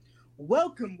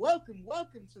Welcome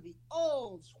to the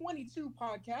All 22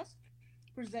 podcast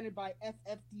presented by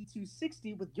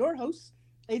FFD260 with your hosts,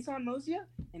 Eitan Mosia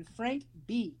and Frank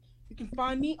B. You can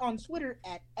find me on Twitter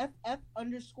at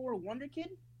FF_WonderKid.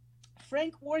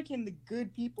 Frank, where can the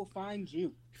good people find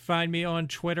you? Find me on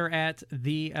Twitter at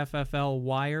the FFL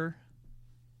Wire.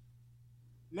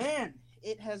 Man,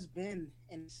 it has been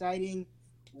an exciting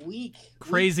week.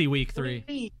 Crazy week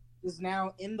 3 is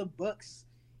now in the books,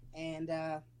 and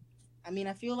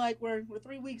I feel like we're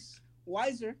 3 weeks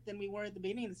wiser than we were at the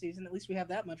beginning of the season. At least we have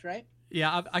that much, right?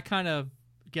 Yeah, I kind of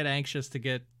get anxious to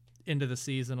get into the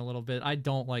season a little bit. I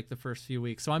don't like the first few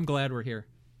weeks, so I'm glad we're here.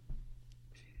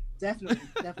 Definitely.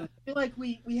 I feel like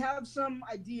we have some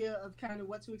idea of kind of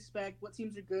what to expect, what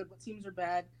teams are good, what teams are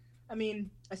bad. I mean,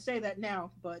 I say that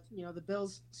now, but the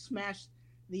Bills smashed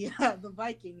the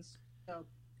Vikings. So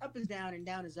up is down and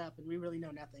down is up, and we really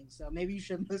know nothing. So maybe you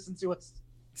shouldn't listen to us.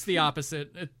 It's the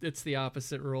opposite. It's the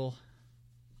opposite rule.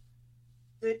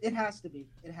 It has to be.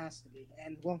 It has to be,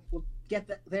 and we'll get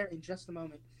there in just a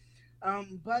moment.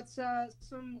 But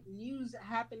some news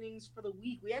happenings for the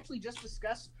week. We actually just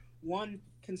discussed one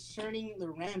concerning the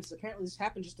Rams. Apparently, this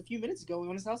happened just a few minutes ago. You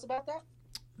want to tell us about that?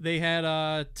 They had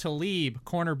Talib,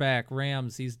 cornerback,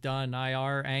 Rams. He's done.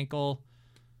 IR, ankle.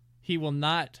 He will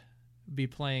not be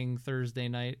playing Thursday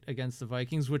night against the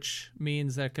Vikings, which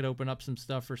means that could open up some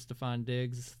stuff for Stephon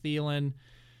Diggs, Thielen.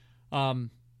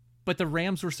 But the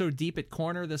Rams were so deep at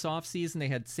corner this offseason. They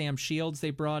had Sam Shields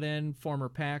they brought in, former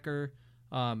Packer.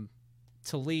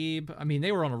 Talib. I mean,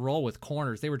 they were on a roll with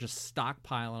corners. They were just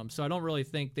stockpiling them. So I don't really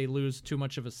think they lose too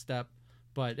much of a step.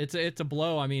 But it's a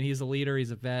blow. I mean, he's a leader.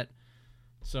 He's a vet.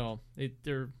 So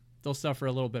they'll suffer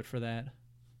a little bit for that.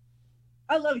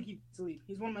 I love Aqib Talib.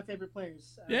 He's one of my favorite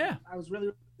players. Yeah. I was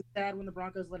really sad when the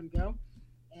Broncos let him go.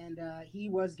 And he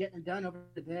was getting it done over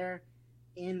there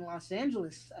in Los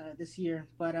Angeles this year.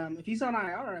 But if he's on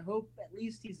IR, I hope at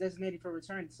least he's designated for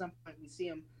return at some point. We see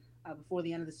him before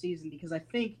the end of the season, because I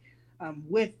think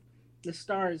with the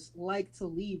stars like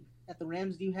Talib that the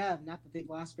Rams do have, not that they've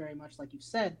lost very much, like you've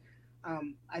said,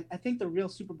 I think they're real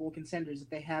Super Bowl contenders if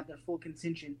they have their full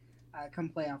contingent come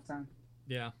playoff time.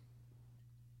 Yeah.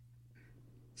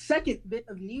 Second bit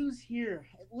of news here.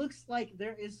 It looks like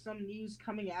there is some news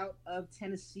coming out of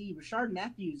Tennessee. Rashard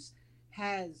Matthews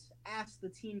has asked the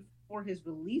team for his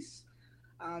release,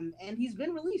 and he's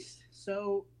been released.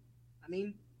 So, I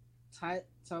mean,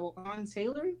 Tyrod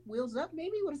Taylor wheels up,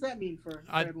 maybe? What does that mean for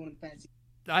everyone in fantasy?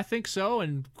 I think so.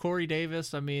 And Corey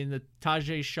Davis, I mean, the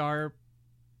Tajay Sharp,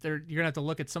 you're going to have to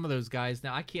look at some of those guys.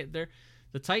 Now,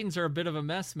 the Titans are a bit of a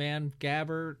mess, man.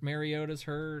 Gabbert, Mariota's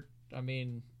hurt. I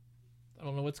mean, I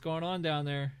don't know what's going on down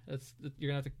there. You're going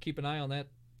to have to keep an eye on that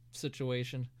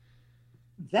situation.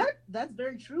 That's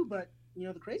very true, but,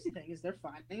 the crazy thing is they're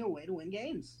finding a way to win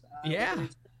games. Yeah.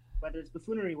 Whether it's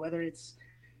buffoonery, whether it's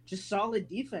just solid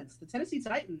defense. The Tennessee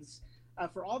Titans,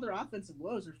 for all their offensive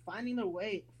woes, are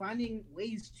finding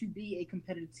ways to be a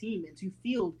competitive team and to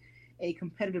field a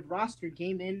competitive roster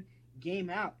game in,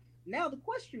 game out. Now, the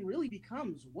question really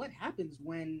becomes, what happens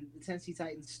when the Tennessee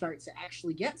Titans start to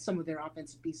actually get some of their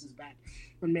offensive pieces back?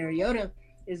 When Mariota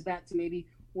is back to maybe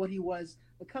what he was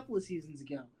a couple of seasons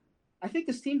ago. I think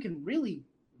this team can really,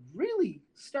 really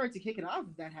start to kick it off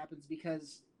if that happens,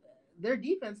 because their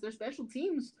defense, their special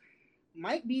teams,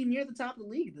 might be near the top of the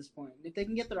league at this point. If they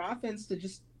can get their offense to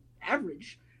just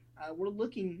average, we're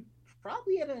looking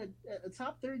probably at a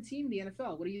top third team in the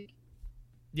NFL. What do you?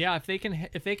 Yeah, if they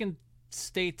can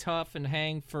stay tough and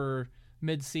hang for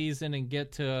midseason and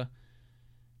get to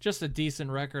just a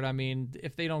decent record. I mean,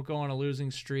 if they don't go on a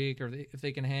losing streak, or if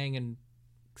they can hang and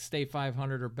stay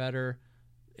 500 or better,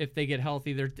 if they get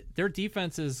healthy, their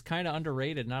defense is kind of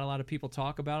underrated. Not a lot of people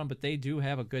talk about them, but they do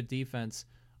have a good defense.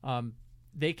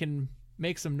 They can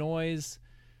make some noise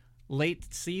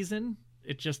late season.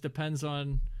 It just depends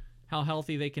on how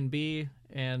healthy they can be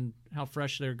and how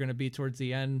fresh they're going to be towards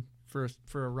the end for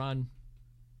a run.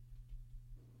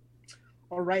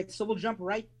 All right, so we'll jump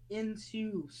right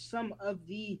into some of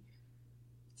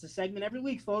it's a segment every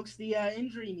week, folks, the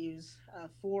injury news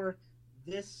for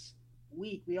this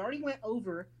week. We already went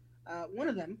over one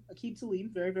of them, Aqib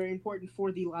Talib, very, very important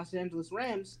for the Los Angeles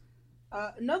Rams.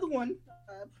 Another one,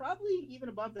 probably even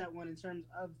above that one in terms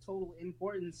of total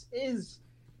importance,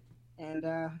 and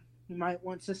you might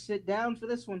want to sit down for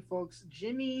this one, folks,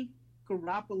 Jimmy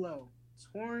Garoppolo,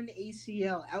 torn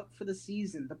ACL, out for the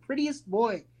season. The prettiest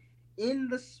boy in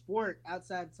the sport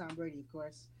outside of Tom Brady, of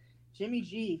course. Jimmy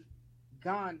G,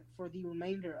 gone for the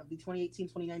remainder of the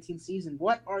 2018-2019 season.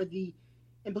 What are the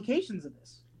implications of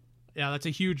this? Yeah, that's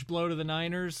a huge blow to the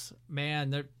Niners.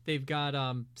 Man, they've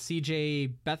got C.J.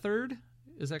 Beathard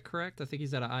Is that correct? I think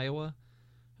he's out of Iowa,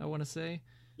 I want to say.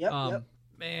 Yep.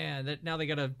 Man, that now they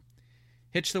got to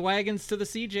hitch the wagons to the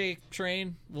CJ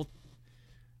train. Well,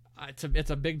 it's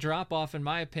a big drop off in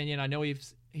my opinion. I know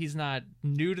he's not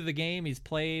new to the game. He's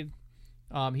played.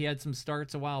 He had some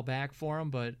starts a while back for him,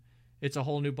 but it's a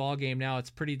whole new ball game now. It's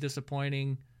pretty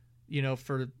disappointing,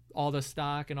 for all the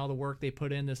stock and all the work they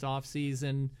put in this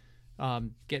offseason.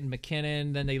 Getting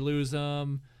McKinnon, then they lose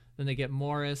him, then they get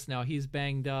Morris. Now he's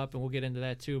banged up, and we'll get into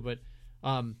that too. But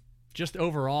just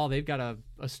overall, they've got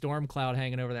a storm cloud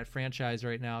hanging over that franchise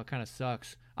right now. It kind of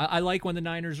sucks. I like when the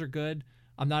Niners are good.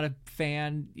 I'm not a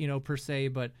fan, per se,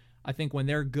 but I think when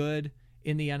they're good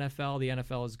in the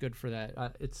NFL is good for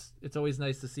that. It's always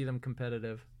nice to see them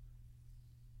competitive.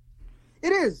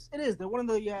 It is. They're one of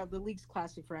the league's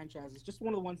classic franchises. Just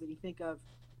one of the ones that you think of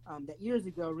that years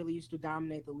ago really used to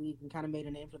dominate the league and kind of made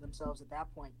a name for themselves at that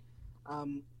point.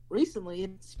 Recently,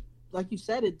 it's like you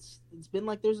said, it's been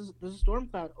like there's a storm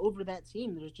cloud over that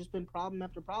team. There's just been problem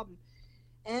after problem,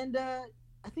 and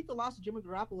I think the loss of Jimmy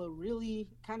Garoppolo really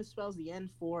kind of spells the end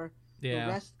for the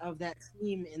rest of that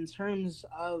team in terms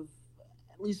of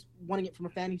at least wanting it from a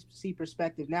fantasy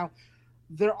perspective. Now,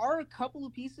 there are a couple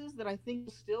of pieces that I think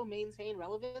will still maintain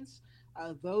relevance,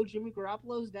 though Jimmy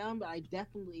Garoppolo's down, but I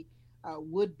definitely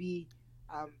would be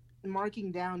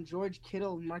marking down George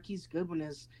Kittle and Marquise Goodwin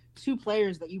as two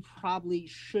players that you probably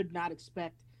should not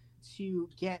expect to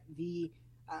get the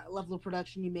level of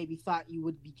production you maybe thought you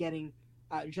would be getting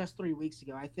just 3 weeks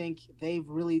ago. I think they've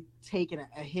really taken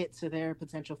a hit to their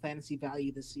potential fantasy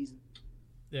value this season.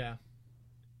 Yeah.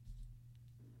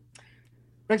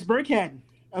 Rex Burkhead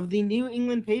of the New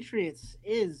England Patriots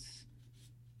is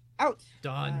out.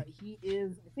 Done. I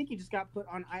think he just got put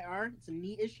on IR. It's a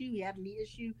knee issue. He had a knee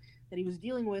issue that he was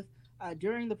dealing with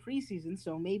during the preseason,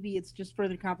 so maybe it's just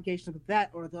further complications with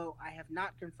that, although I have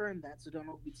not confirmed that, so don't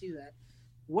hold me to that.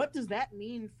 What does that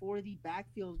mean for the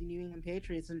backfield of the New England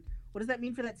Patriots, and what does that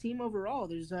mean for that team overall?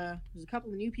 There's a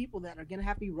couple of new people that are going to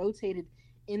have to be rotated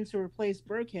in to replace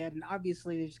Burkhead, and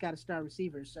obviously they just got a star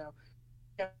receiver, so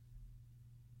the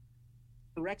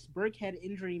Rex Burkhead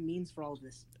injury means for all of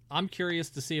this. I'm curious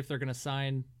to see if they're going to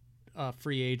sign a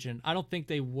free agent. I don't think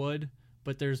they would,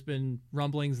 but there's been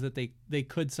rumblings that they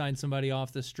could sign somebody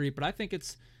off the street. But I think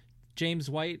it's James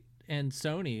White and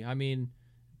Sony. I mean,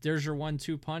 there's your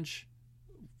 1-2 punch.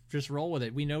 Just roll with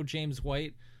it. We know James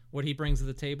White, what he brings to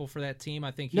the table for that team.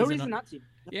 I think he's no reason not to.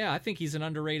 Yeah, I think he's an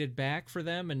underrated back for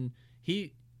them, and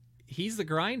he's the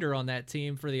grinder on that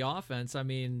team for the offense. I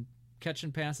mean,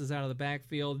 catching passes out of the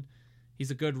backfield.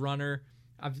 He's a good runner.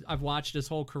 I've watched his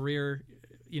whole career,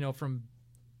 from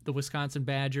the Wisconsin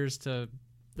Badgers to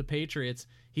the Patriots.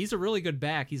 He's a really good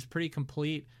back. He's pretty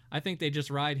complete. I think they just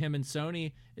ride him and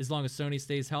Sony as long as Sony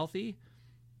stays healthy.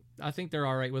 I think they're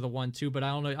all right with a 1-2, but I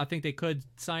don't know. I think they could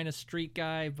sign a street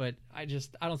guy, but I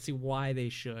don't see why they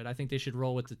should. I think they should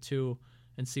roll with the 2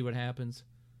 and see what happens.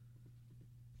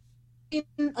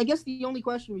 I guess the only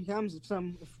question becomes if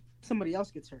somebody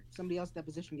else gets hurt, somebody else at that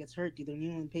position gets hurt, do the New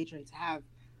England Patriots have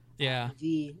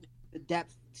the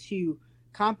depth to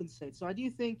compensate? So I do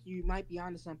think you might be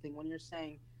onto something when you're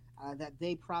saying that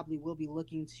they probably will be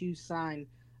looking to sign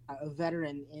a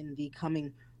veteran in the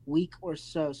coming week or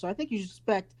so. So I think you should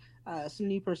expect some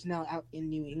new personnel out in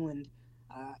New England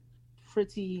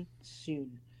pretty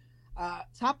soon.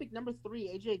 Topic number 3,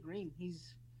 AJ Green.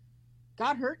 He's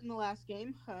got hurt in the last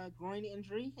game, groin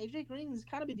injury. AJ Green has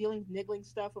kind of been dealing with niggling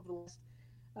stuff over the last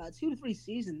 2 to 3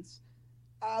 seasons,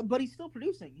 but he's still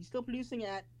producing. He's still producing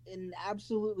at an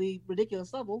absolutely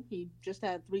ridiculous level. He just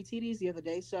had 3 TDs the other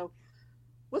day. So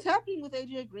what's happening with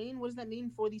AJ Green? What does that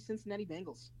mean for the Cincinnati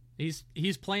Bengals?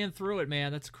 He's playing through it,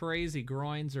 man. That's crazy.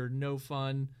 Groins are no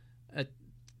fun.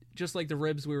 Just like the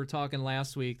ribs we were talking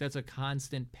last week, that's a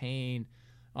constant pain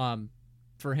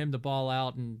for him to ball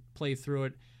out and play through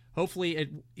it. Hopefully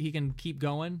he can keep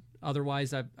going.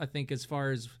 Otherwise, I think as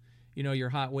far as, your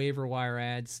hot waiver wire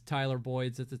ads, Tyler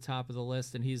Boyd's at the top of the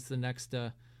list, and he's the next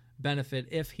benefit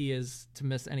if he is to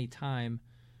miss any time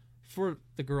for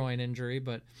the groin injury.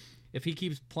 But if he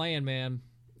keeps playing, man,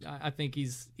 I think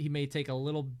he may take a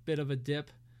little bit of a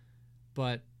dip,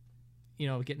 but,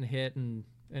 getting hit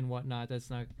and whatnot, that's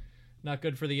not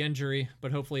good for the injury,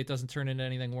 but hopefully it doesn't turn into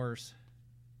anything worse.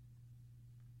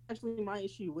 Actually, my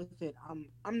issue with it,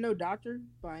 I'm no doctor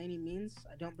by any means.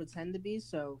 I don't pretend to be,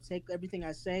 so take everything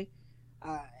I say,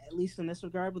 at least in this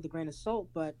regard, with a grain of salt.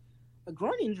 But a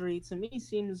groin injury, to me,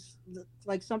 seems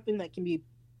like something that can be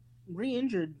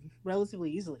re-injured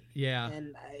relatively easily. Yeah.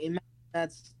 And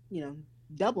that's,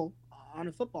 double on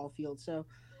a football field. So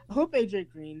I hope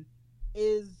AJ Green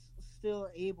is still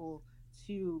able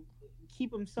to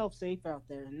keep himself safe out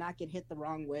there and not get hit the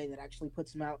wrong way that actually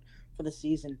puts him out for the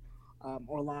season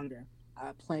or longer,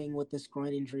 playing with this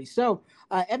groin injury. So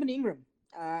Evan Ingram,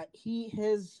 he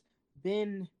has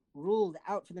been ruled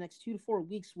out for the next 2 to 4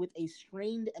 weeks with a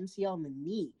strained MCL in the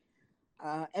knee.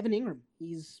 Evan Ingram,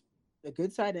 he's a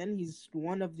good tight end. He's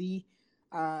one of the,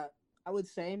 I would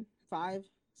say, 5,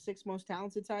 6 most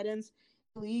talented tight ends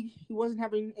in the league. He wasn't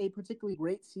having a particularly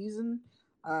great season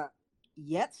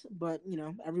yet, but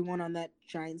everyone on that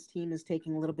Giants team is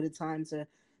taking a little bit of time to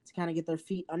kind of get their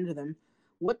feet under them.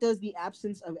 What does the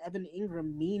absence of Evan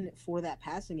Ingram mean for that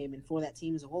passing game and for that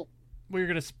team as a whole? We're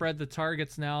going to spread the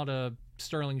targets now to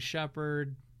Sterling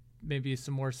Shepard, maybe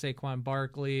some more Saquon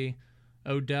Barkley,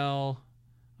 Odell.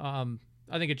 I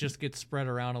think it just gets spread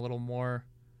around a little more.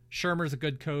 Shermer's a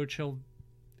good coach.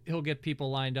 He'll get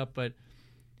people lined up, but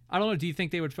I don't know. Do you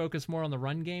think they would focus more on the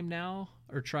run game now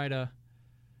or try to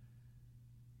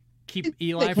keep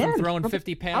Eli from throwing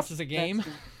 50 passes a game?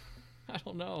 I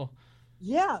don't know.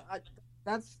 Yeah,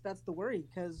 that's the worry,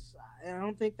 because I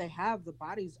don't think they have the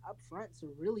bodies up front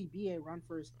to really be a run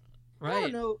first. Right. I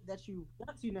don't know that you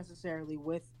want to necessarily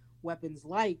with weapons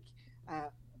like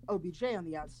OBJ on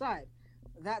the outside.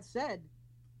 That said,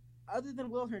 other than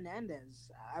Will Hernandez,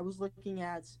 I was looking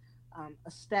at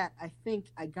a stat I think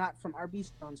I got from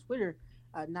RB on Twitter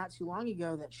not too long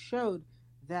ago that showed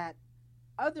that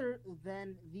other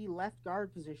than the left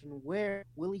guard position where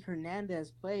Willie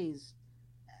Hernandez plays,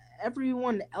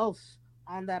 everyone else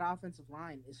on that offensive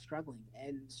line is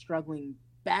struggling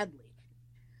badly.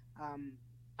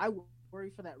 I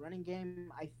worry for that running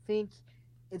game. I think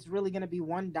it's really going to be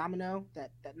one domino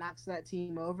that knocks that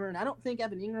team over. And I don't think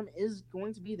Evan Ingram is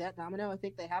going to be that domino. I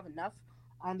think they have enough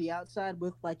on the outside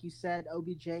with, like you said,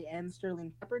 OBJ and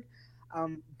Sterling Shepard.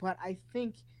 But I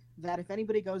think that if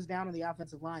anybody goes down on the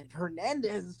offensive line, if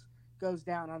Hernandez goes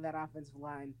down on that offensive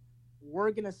line,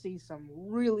 we're going to see some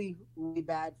really, really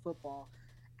bad football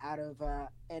out of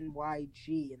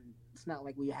NYG. And it's not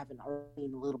like we haven't already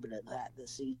seen a little bit of that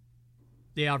this season.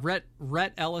 Yeah,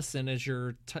 Rhett Ellison is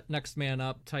your next man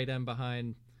up, tight end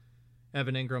behind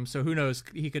Evan Ingram. So who knows?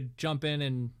 He could jump in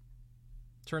and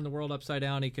turn the world upside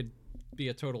down. He could be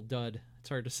a total dud. It's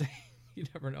hard to say. You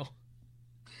never know.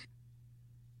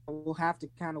 We'll have to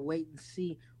kind of wait and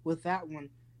see with that one.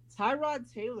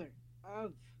 Tyrod Taylor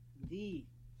of the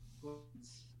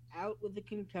Browns out with a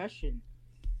concussion.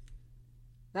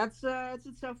 It's a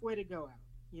tough way to go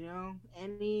out.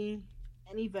 Any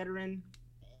veteran,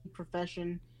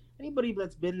 profession, anybody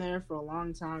that's been there for a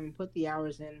long time, put the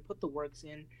hours in, put the works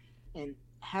in, and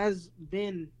has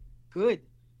been good,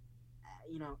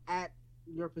 at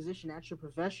your position, at your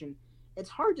profession, it's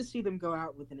hard to see them go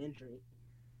out with an injury.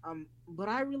 But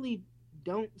I really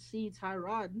don't see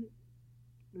Tyrod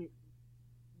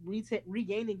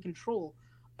regaining control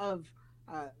of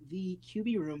the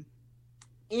QB room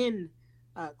in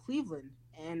Cleveland,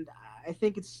 and I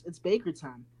think it's Baker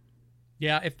time.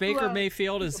 Yeah, if Baker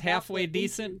Mayfield is halfway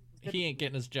decent, he ain't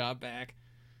getting his job back.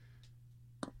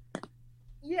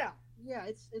 Yeah,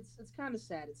 it's kind of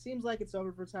sad. It seems like it's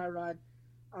over for Tyrod.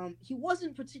 He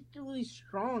wasn't particularly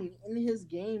strong in his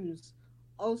games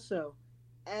also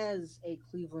as a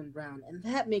Cleveland Brown, and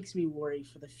that makes me worry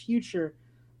for the future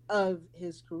of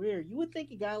his career. You would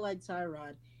think a guy like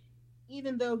Tyrod,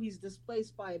 even though he's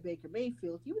displaced by a Baker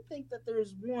Mayfield, you would think that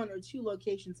there's 1 or 2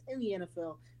 locations in the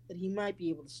NFL that he might be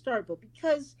able to start, but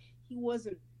because he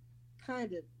wasn't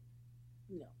kind of,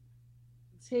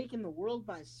 taking the world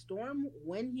by storm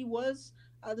when he was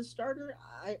the starter,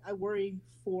 I worry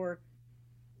for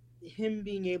him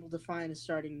being able to find a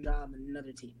starting job in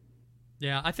another team.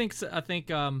 Yeah, I think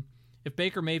if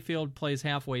Baker Mayfield plays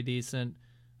halfway decent,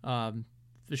 the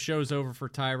show's over for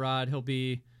Tyrod. He'll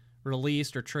be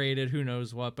released or traded, who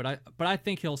knows what. But I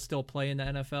think he'll still play in the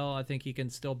NFL. I think he can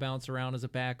still bounce around as a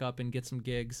backup and get some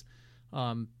gigs.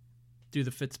 Do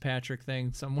the Fitzpatrick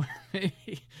thing somewhere.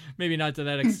 maybe not to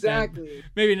that extent. Exactly.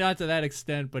 Maybe not to that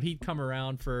extent, but he'd come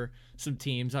around for some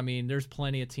teams. I mean, there's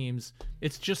plenty of teams.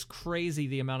 It's just crazy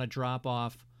the amount of drop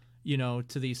off, to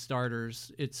these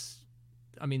starters.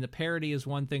 The parity is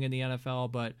one thing in the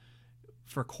NFL, but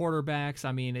for quarterbacks,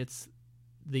 it's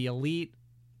the elite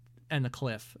and the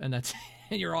cliff, and that's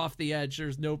and you're off the edge.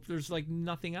 There's like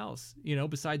nothing else,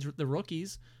 besides the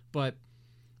rookies. But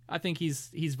I think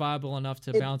he's viable enough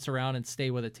to bounce around and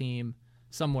stay with a team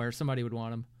somewhere. Somebody would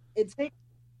want him. It takes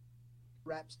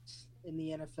reps in the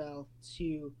NFL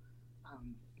to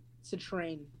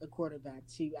train a quarterback,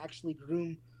 to actually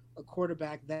groom a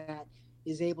quarterback that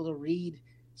is able to read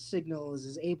signals,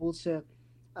 is able to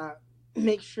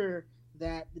make sure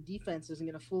that the defense isn't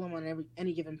going to fool him on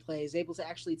any given play, is able to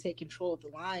actually take control of the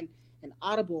line and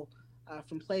audible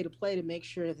from play to play to make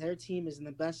sure their team is in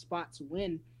the best spot to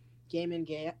win game in,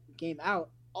 game out,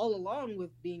 all along with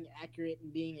being accurate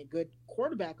and being a good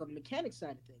quarterback on the mechanic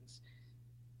side of things.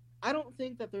 I don't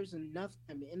think that there's enough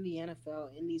time in the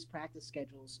NFL, in these practice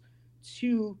schedules,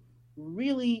 to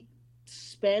really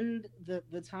spend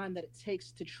the time that it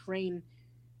takes to train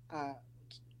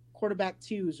quarterback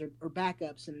twos or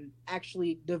backups and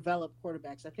actually develop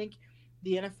quarterbacks. I think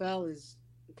the NFL is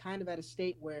kind of at a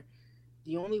state where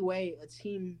the only way a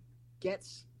team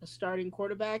gets a starting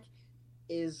quarterback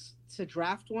is to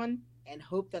draft one and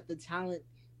hope that the talent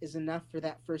is enough for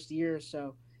that first year or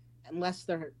so, unless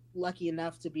they're lucky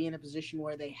enough to be in a position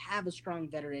where they have a strong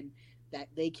veteran that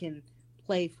they can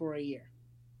play for a year.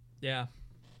 Yeah.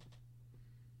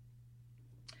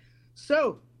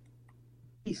 So,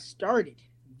 we started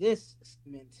this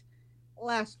segment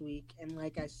last week, and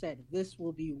like I said, this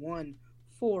will be one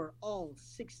for all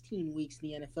 16 weeks in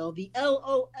the NFL. The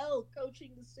LOL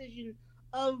coaching decision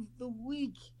of the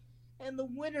week, and the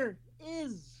winner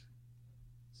is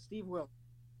Steve Wilks.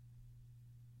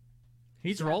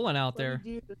 He's rolling out there.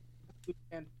 You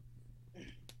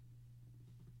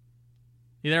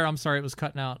there? I'm sorry, it was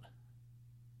cutting out.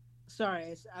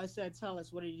 Sorry, I said tell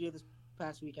us, what did you do this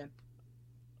past weekend?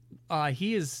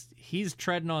 He's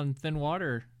treading on thin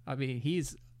water. I mean,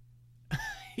 he's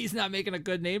not making a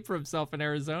good name for himself in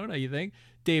Arizona, you think?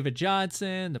 David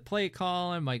Johnson, the play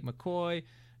calling, Mike McCoy,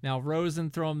 now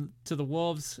Rosen throw him to the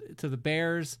Wolves, to the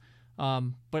Bears.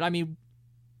 But I mean,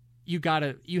 you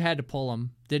had to pull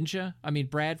him, didn't you? I mean,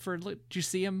 Bradford, did you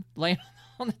see him laying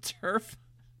on the turf?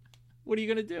 What are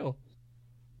you going to do?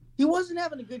 He wasn't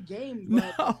having a good game,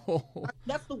 but no.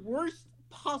 That's the worst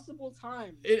possible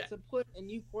time to put a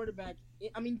new quarterback in.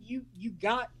 I mean, you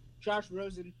got Josh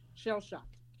Rosen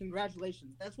shell-shocked.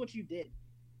 Congratulations. That's what you did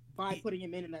by putting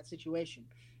him in that situation.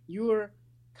 You were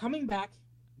coming back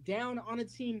down on a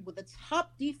team with a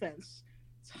top defense,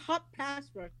 top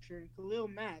pass rusher in Khalil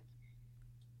Mack,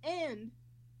 and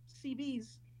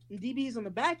CBs and DBs on the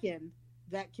back end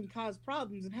that can cause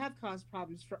problems and have caused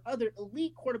problems for other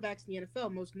elite quarterbacks in the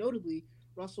NFL, most notably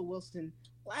Russell Wilson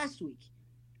last week.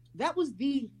 That was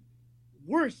the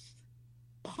worst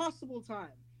possible time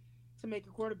to make a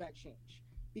quarterback change,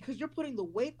 because you're putting the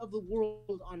weight of the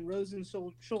world on Rosen's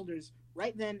shoulders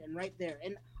right then and right there.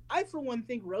 And I, for one,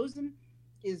 think Rosen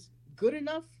is good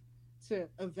enough to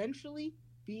eventually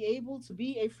be able to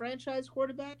be a franchise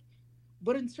quarterback.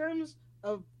 But in terms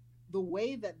of the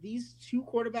way that these two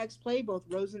quarterbacks play, both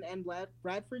Rosen and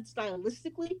Bradford,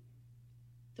 stylistically,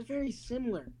 they're very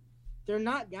similar. They're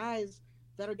not guys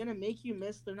that are going to make you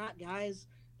miss. They're not guys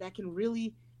that can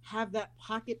really have that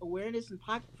pocket awareness and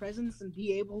pocket presence and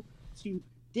be able to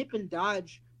dip and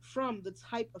dodge from the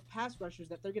type of pass rushers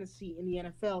that they're going to see in the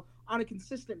NFL on a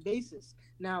consistent basis.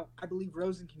 Now, I believe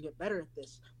Rosen can get better at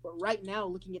this, but right now,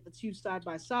 looking at the two side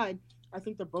by side, I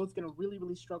think they're both going to really,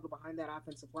 really struggle behind that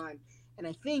offensive line. And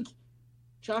I think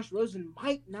Josh Rosen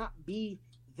might not be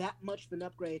that much of an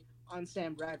upgrade on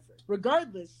Sam Bradford.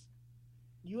 Regardless,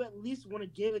 you at least want to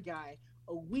give a guy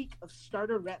a week of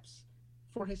starter reps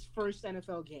for his first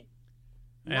NFL game.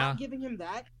 Yeah. Not giving him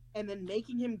that and then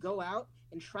making him go out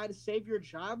and try to save your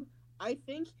job, I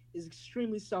think, is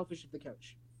extremely selfish of the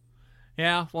coach.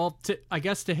 Yeah, well, I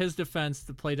guess to his defense,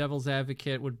 the play devil's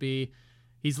advocate would be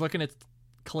he's looking at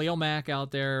Khalil Mack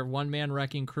out there, one-man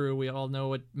wrecking crew. We all know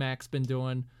what Mack's been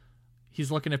doing.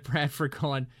 He's looking at Bradford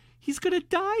going, he's going to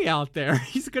die out there.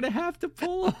 He's going to have to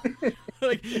pull him.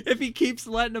 Like, if he keeps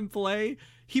letting him play,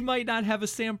 he might not have a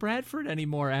Sam Bradford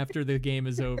anymore after the game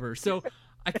is over. So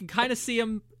I can kind of see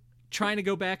him trying to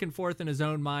go back and forth in his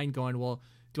own mind going, well,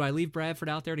 do I leave Bradford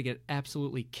out there to get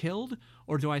absolutely killed,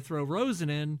 or do I throw Rosen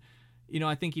in? You know,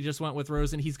 I think he just went with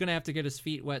Rosen. He's going to have to get his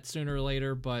feet wet sooner or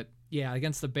later, but yeah,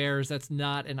 against the Bears, that's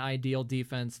not an ideal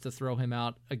defense to throw him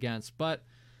out against. But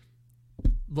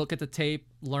look at the tape,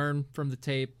 learn from the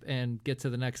tape, and get to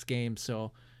the next game.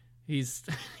 So he's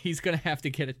going to have to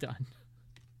get it done.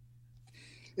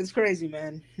 It's crazy,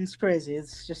 man. It's crazy.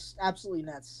 It's just absolutely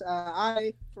nuts.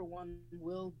 I, for one,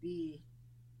 will be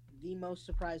the most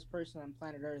surprised person on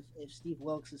planet Earth if Steve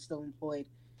Wilks is still employed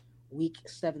week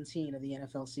 17 of the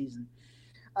NFL season.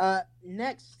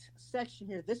 Next section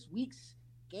here, this week's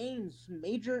games,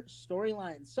 major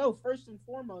storylines. So first and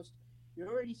foremost, you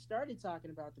already started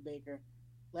talking about the Baker.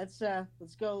 Let's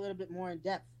go a little bit more in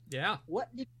depth. Yeah.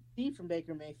 What did you see from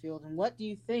Baker Mayfield, and what do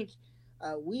you think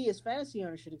we as fantasy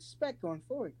owners should expect going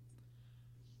forward?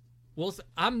 Well,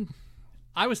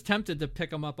 I was tempted to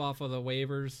pick him up off of the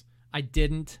waivers. I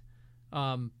didn't,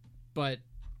 but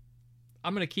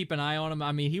I'm going to keep an eye on him.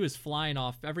 I mean, he was flying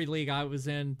off every league I was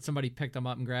in. Somebody picked him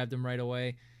up and grabbed him right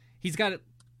away. He's got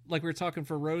like we were talking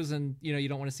for Rosen, you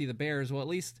don't want to see the Bears. Well, at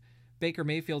least Baker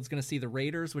Mayfield's going to see the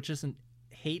Raiders, which isn't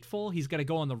hateful. He's got to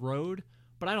go on the road,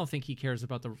 but I don't think he cares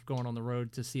about going on the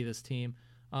road to see this team.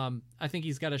 I think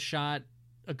he's got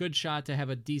a good shot to have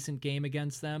a decent game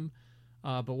against them,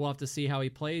 but we'll have to see how he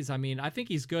plays. I mean, I think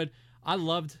he's good. I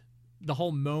loved the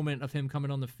whole moment of him coming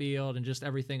on the field and just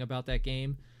everything about that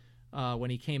game when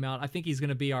he came out. I think he's going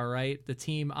to be all right. The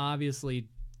team obviously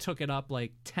took it up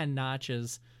like 10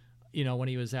 notches, when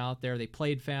he was out there. They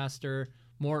played faster,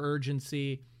 more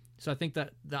urgency. So I think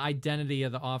that the identity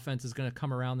of the offense is going to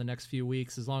come around the next few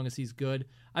weeks as long as he's good.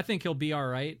 I think he'll be all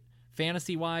right.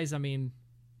 Fantasy-wise, I mean,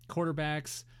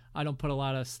 quarterbacks, I don't put a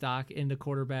lot of stock into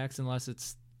quarterbacks unless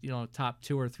it's, top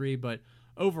 2 or 3. But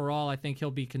overall, I think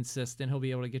he'll be consistent. He'll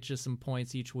be able to get you some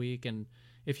points each week. And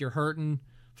if you're hurting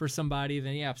for somebody,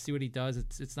 then, see what he does.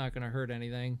 It's not going to hurt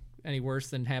anything any worse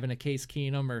than having a Case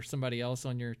Keenum or somebody else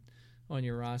on your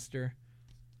roster.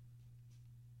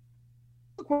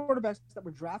 The quarterbacks that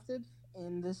were drafted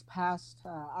in this past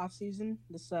offseason,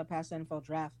 this past NFL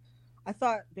draft, I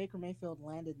thought Baker Mayfield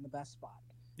landed in the best spot.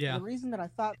 Yeah. The reason that I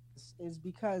thought this is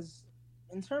because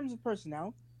in terms of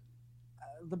personnel,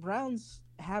 the Browns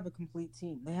have a complete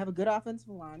team. They have a good offensive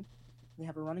line. They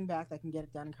have a running back that can get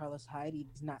it done in Carlos Hyde.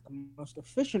 He's not the most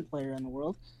efficient player in the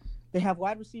world. They have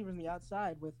wide receivers on the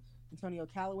outside with Antonio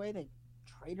Callaway. They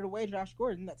traded away Josh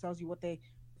Gordon. That tells you what they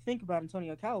think about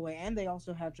Antonio Callaway. And they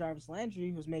also have Jarvis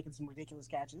Landry, who's making some ridiculous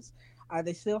catches.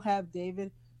 They still have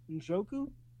David Njoku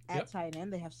at tight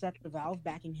end. They have Seth DeValve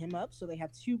backing him up. So they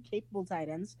have 2 capable tight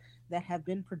ends that have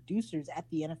been producers at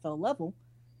the NFL level.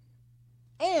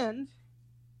 And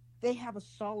they have a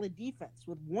solid defense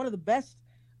with one of the best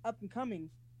up-and-coming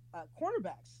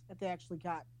cornerbacks that they actually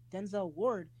got, Denzel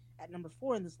Ward, at number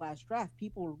 4 in this last draft.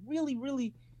 People were really,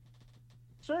 really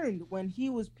concerned when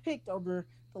he was picked over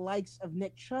the likes of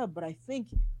Nick Chubb, but I think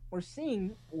we're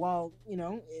seeing, while,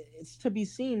 it's to be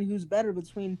seen who's better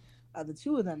between the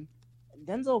two of them,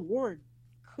 Denzel Ward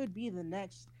could be the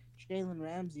next Jalen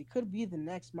Ramsey, could be the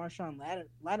next Marshawn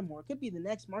Lattimore, could be the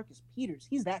next Marcus Peters.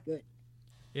 He's that good.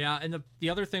 Yeah, and the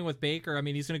other thing with Baker, I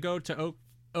mean, he's going to go to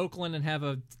Oakland and have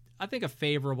I think a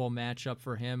favorable matchup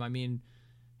for him. I mean,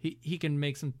 he can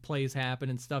make some plays happen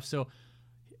and stuff. So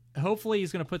hopefully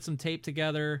he's going to put some tape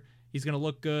together. He's going to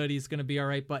look good. He's going to be all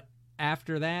right. But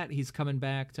after that, he's coming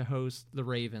back to host the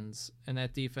Ravens, and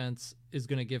that defense is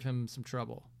going to give him some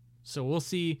trouble. So we'll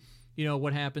see,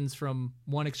 what happens from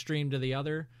one extreme to the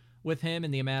other with him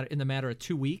in the matter of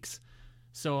 2 weeks.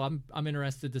 So I'm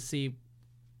interested to see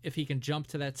if he can jump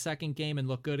to that second game and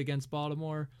look good against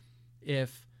Baltimore.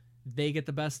 If they get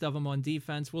the best of him on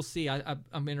defense, we'll see.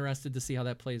 I'm interested to see how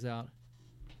that plays out.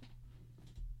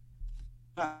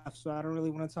 So I don't really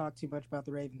want to talk too much about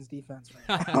the Ravens defense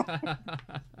right now.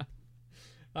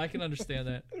 I can understand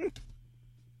that.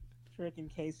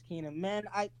 Freaking Case Keenum, man!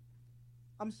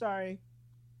 I'm sorry.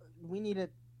 We need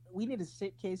to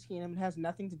sit Case Keenum. It has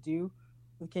nothing to do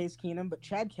with Case Keenum, but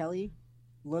Chad Kelly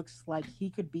looks like he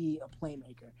could be a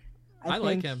playmaker. I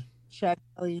like him. Chad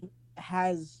Kelly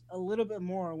has a little bit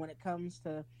more when it comes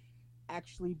to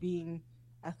actually being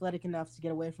athletic enough to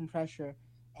get away from pressure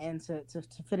and to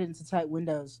fit it into tight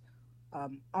windows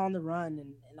on the run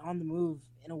and on the move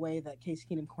in a way that Case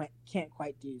Keenum can't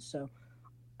quite do. So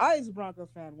I, as a Bronco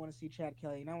fan, want to see Chad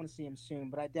Kelly, and I want to see him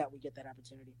soon, but I doubt we get that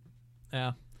opportunity.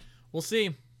 Yeah, we'll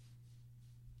see.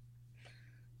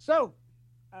 So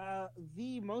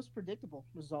the most predictable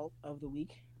result of the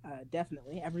week,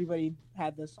 definitely. Everybody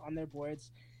had this on their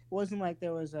boards. It wasn't like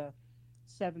there was a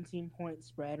 17-point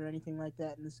spread or anything like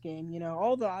that in this game.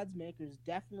 All the odds makers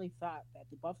definitely thought that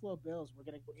the Buffalo Bills were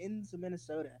going to go into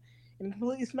Minnesota and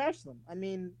completely smash them. I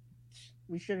mean,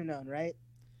 we should have known, right?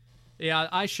 Yeah,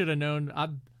 I should have known.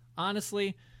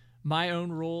 Honestly, my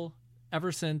own rule,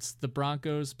 ever since the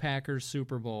Broncos-Packers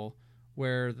Super Bowl,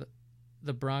 where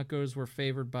the Broncos were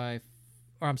favored by,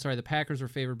 the Packers were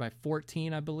favored by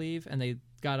 14, I believe, and they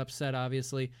got upset,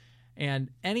 obviously.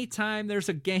 And anytime there's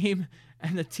a game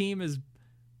and the team is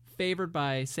favored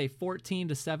by, say, 14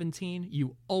 to 17,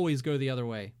 you always go the other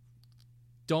way.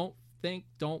 Don't think,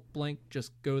 don't blink,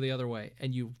 just go the other way.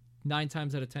 And 9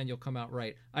 times out of 10, you'll come out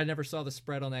right. I never saw the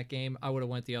spread on that game. I would have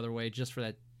went the other way just for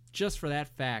that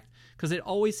fact, because it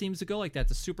always seems to go like that.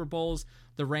 The Super Bowls,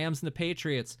 the Rams and the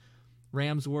Patriots.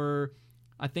 Rams were,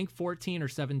 I think, 14 or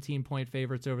 17-point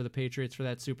favorites over the Patriots for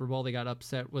that Super Bowl. They got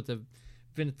upset with the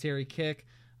Vinatieri kick.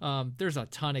 There's a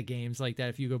ton of games like that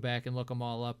if you go back and look them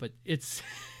all up, but it's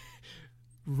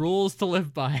rules to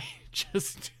live by.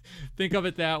 Just think of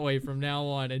it that way from now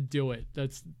on and do it.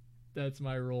 That's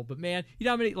my rule. But man,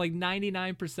 how many, like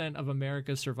 99% of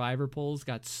America's Survivor polls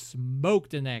got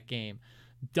smoked in that game.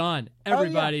 Done. Oh,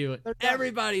 yeah.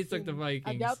 Everybody took the Vikings.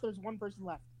 I doubt there's one person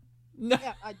left. No.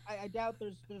 Yeah, I doubt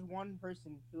there's one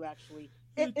person who actually,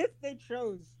 if they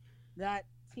chose that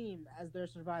team as their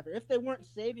survivor, if they weren't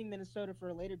saving Minnesota for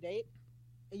a later date,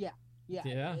 yeah.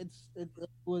 It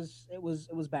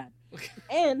was bad.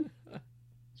 And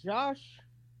Josh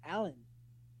Allen,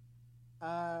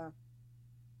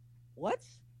 what?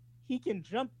 He can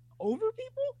jump over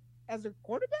people as a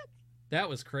quarterback? That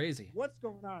was crazy. What's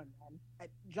going on, man?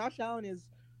 Josh Allen is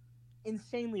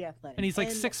insanely athletic. And he's like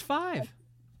 6'5".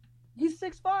 He's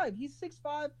 6'5". He's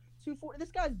 6'5", 240.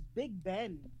 This guy's Big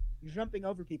Ben jumping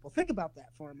over people. Think about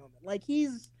that for a moment. Like,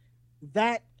 he's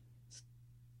that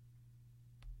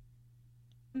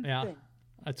thing.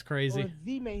 That's crazy. Or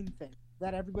the main thing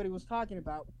that everybody was talking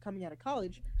about coming out of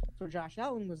college for Josh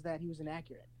Allen was that he was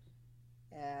inaccurate.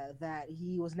 That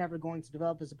he was never going to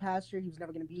develop as a passer. He was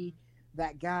never going to be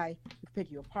that guy who could pick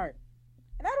you apart.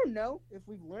 And I don't know if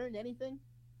we've learned anything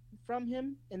from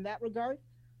him in that regard.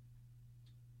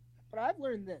 But I've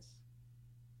learned this.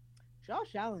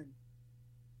 Josh Allen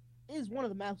is one of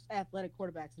the most athletic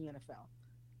quarterbacks in the NFL.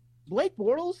 Blake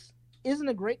Bortles isn't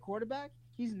a great quarterback.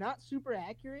 He's not super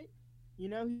accurate. You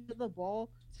know, he gives the ball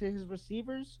to his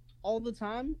receivers all the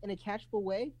time in a catchable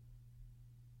way.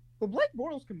 But Blake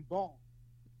Bortles can ball.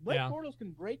 Blake Bortles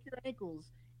can break your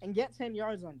ankles and get 10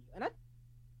 yards on you. And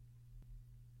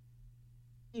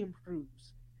he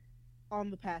improves on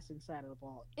the passing side of the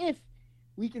ball. If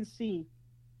we can see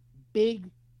big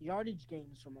yardage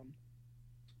gains from him.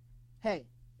 Hey,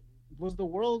 was the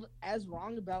world as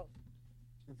wrong about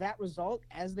that result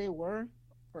as they were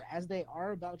or as they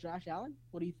are about Josh Allen?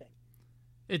 What do you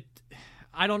think?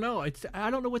 I don't know. I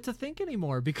don't know what to think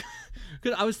anymore because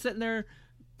I was sitting there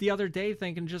the other day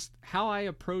thinking just how I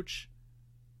approach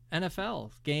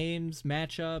NFL games,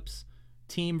 matchups,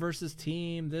 team versus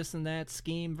team, this and that,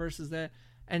 scheme versus that.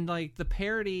 And like the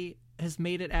parity has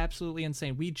made it absolutely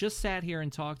insane. We just sat here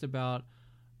and talked about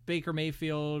Baker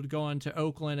Mayfield going to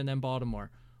Oakland and then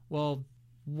Baltimore. Well,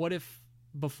 what if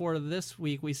before this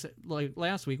week we said, like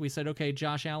last week, we said, okay,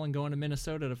 Josh Allen going to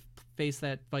Minnesota to face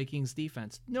that Vikings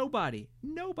defense? Nobody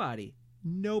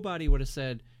would have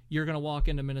said you're going to walk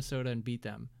into Minnesota and beat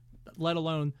them, let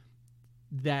alone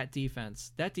that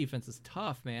defense. That defense is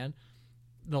tough, man.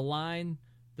 The line,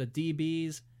 the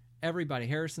DBs, everybody,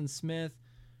 Harrison Smith,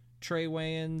 Trey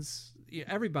Wayans,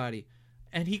 everybody.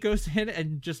 And he goes in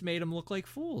and just made them look like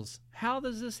fools. How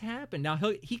does this happen? Now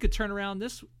he could turn around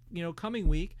this, coming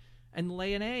week and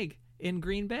lay an egg in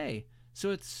Green Bay.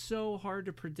 So it's so hard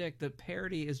to predict. The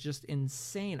parity is just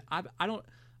insane. I don't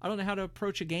know how to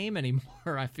approach a game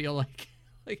anymore. I feel like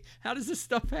how does this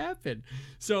stuff happen?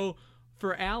 So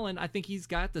for Allen, I think he's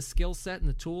got the skill set and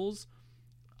the tools.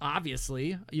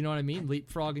 Obviously, you know what I mean?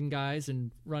 Leapfrogging guys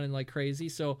and running like crazy.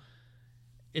 So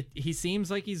he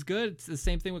seems like he's good. It's the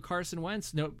same thing with Carson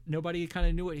Wentz. Nobody kind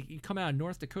of knew it. He come out of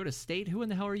North Dakota State. Who in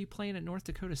the hell are you playing at North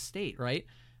Dakota State, right?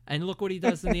 And look what he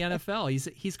does in the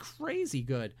NFL. He's crazy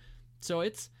good. So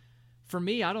it's, for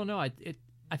me, I don't know.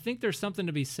 I think there's something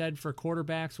to be said for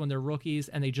quarterbacks when they're rookies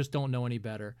and they just don't know any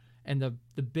better. And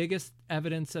the biggest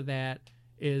evidence of that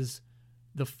is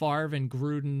the Favre and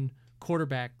Gruden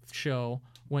quarterback show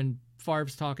when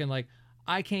Favre's talking like,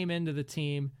 I came into the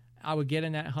team, I would get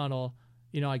in that huddle,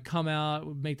 I'd come out,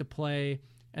 would make the play,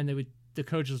 and the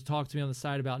coaches would talk to me on the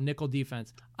side about nickel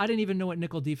defense. I didn't even know what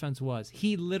nickel defense was.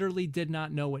 He literally did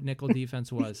not know what nickel defense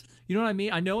was. You know what I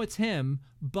mean? I know it's him,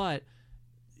 but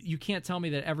you can't tell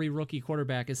me that every rookie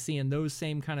quarterback is seeing those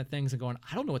same kind of things and going,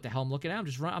 I don't know what the hell I'm looking at. I'm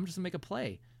just going to make a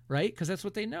play, right? Because that's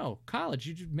what they know. College,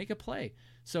 you just make a play.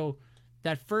 So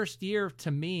that first year,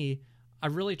 to me, I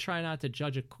really try not to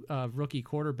judge a rookie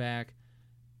quarterback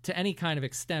to any kind of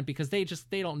extent because they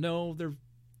don't know.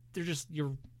 They're just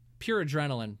your pure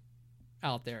adrenaline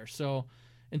out there. So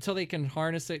until they can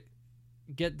harness it,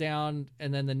 get down,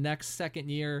 and then the next second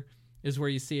year is where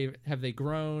you see, have they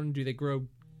grown? Do they grow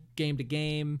game to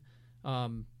game?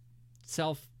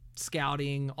 Self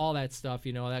scouting, all that stuff,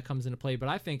 that comes into play. But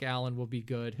I think Allen will be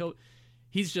good.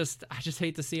 I just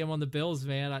hate to see him on the Bills,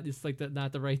 man. It's like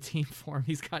not the right team for him.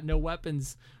 He's got no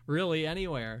weapons really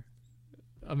anywhere.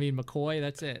 I mean, McCoy,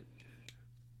 that's it.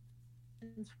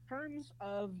 In terms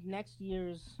of next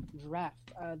year's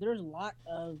draft, there's a lot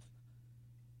of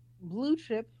blue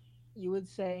chip, you would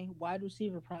say, wide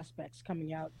receiver prospects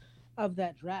coming out of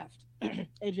that draft.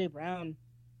 A.J. Brown,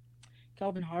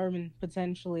 Kelvin Harmon,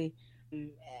 potentially,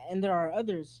 and there are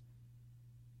others.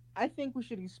 I think we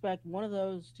should expect one of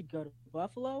those to go to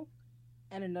Buffalo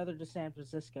and another to San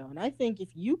Francisco. And I think if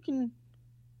you can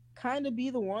kind of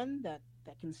be the one that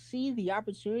can see the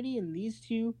opportunity in these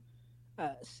two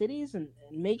cities and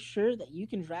make sure that you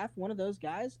can draft one of those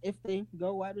guys if they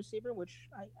go wide receiver, which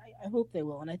I hope they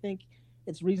will, and I think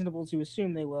it's reasonable to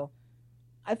assume they will.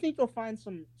 I think you'll find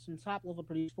some top level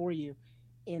produce for you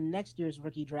in next year's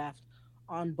rookie draft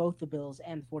on both the Bills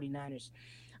and the 49ers.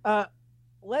 Uh,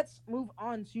 let's move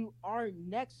on to our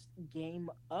next game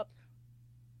up.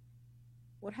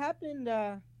 What happened?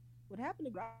 What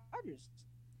happened to Rodgers?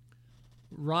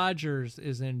 Rodgers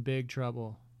is in big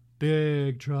trouble.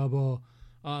 Big trouble.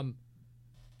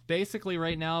 Basically,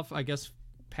 right now, I guess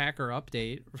Packer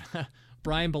update.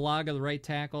 Brian Bulaga, the right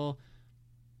tackle,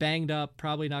 banged up,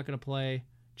 probably not going to play.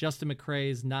 Justin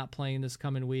McCray is not playing this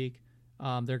coming week.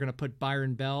 They're going to put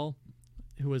Byron Bell,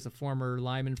 who was a former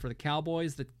lineman for the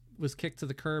Cowboys that was kicked to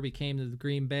the curb. He came to the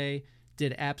Green Bay,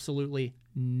 did absolutely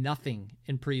nothing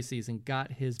in preseason,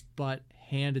 got his butt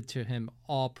handed to him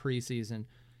all preseason.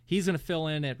 He's going to fill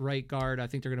in at right guard. I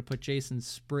think they're going to put Jason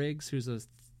Spriggs, who's a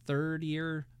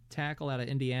third-year tackle out of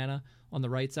Indiana, on the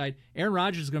right side. Aaron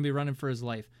Rodgers is going to be running for his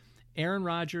life. Aaron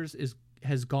Rodgers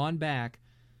has gone back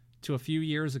to a few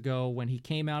years ago when he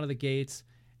came out of the gates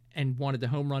and wanted the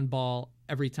home run ball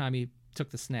every time he took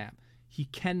the snap. He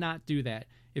cannot do that.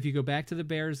 If you go back to the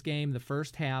Bears game, the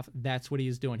first half, that's what he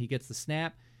is doing. He gets the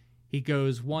snap, he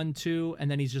goes 1-2,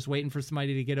 and then he's just waiting for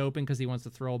somebody to get open because he wants to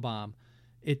throw a bomb.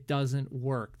 It doesn't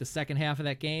work. The second half of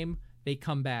that game, they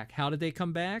come back. How did they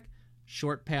come back?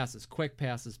 Short passes, quick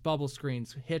passes, bubble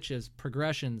screens, hitches,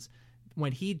 progressions.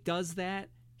 When he does that,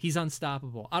 he's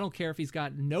unstoppable. I don't care if he's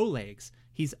got no legs.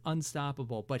 He's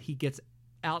unstoppable, but he gets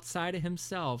outside of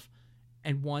himself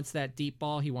and wants that deep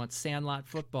ball. He wants sandlot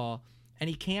football, and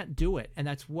he can't do it. And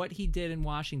that's what he did in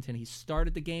Washington. He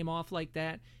started the game off like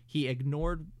that. He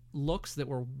ignored looks that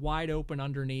were wide open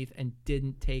underneath and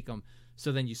didn't take them.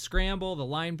 So then you scramble, the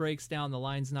line breaks down, the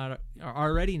line's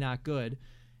already not good,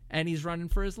 and he's running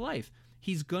for his life.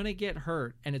 He's going to get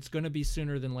hurt, and it's going to be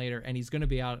sooner than later, and he's going to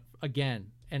be out again,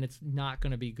 and it's not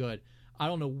going to be good. I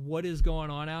don't know what is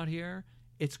going on out here.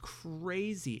 It's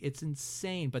crazy. It's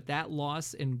insane. But that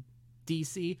loss in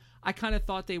D.C., I kind of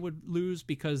thought they would lose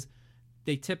because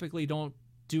they typically don't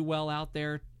do well out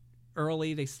there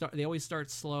early. They always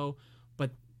start slow,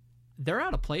 but they're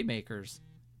out of playmakers.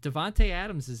 Devontae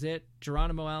Adams is it.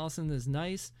 Geronimo Allison is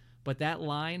nice, but that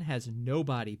line has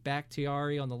nobody.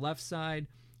 Bakhtiari on the left side,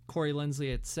 Corey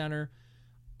Linsley at center.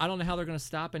 I don't know how they're going to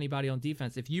stop anybody on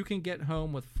defense. If you can get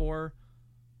home with 4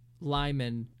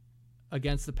 linemen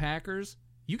against the Packers,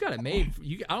 you got it made.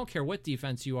 I don't care what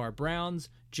defense you are, Browns,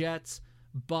 Jets,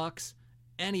 Bucks,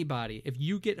 anybody. If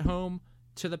you get home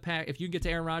to the Pack, if you get to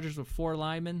Aaron Rodgers with 4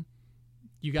 linemen,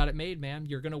 you got it made, man.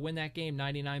 You're going to win that game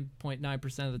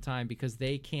 99.9% of the time because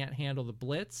they can't handle the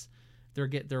blitz.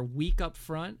 They're weak up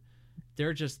front.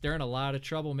 They're in a lot of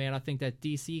trouble, man. I think that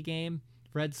DC game,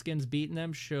 Redskins beating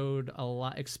them,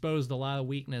 exposed a lot of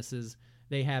weaknesses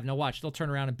they have. Now watch, they'll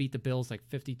turn around and beat the Bills like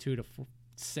 52-6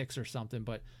 or something,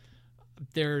 but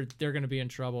they're going to be in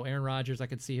trouble. Aaron Rodgers, I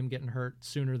could see him getting hurt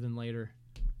sooner than later.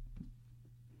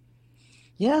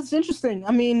 Yeah, it's interesting.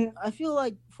 I mean, I feel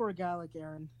like for a guy like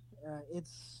Aaron,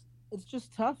 it's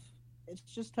just tough. It's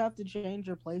just tough to change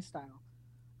your play style.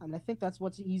 I mean, I think that's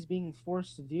what he's being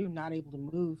forced to do, not able to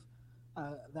move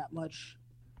that much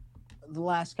the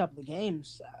last couple of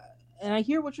games. And I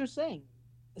hear what you're saying,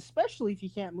 especially if he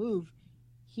can't move.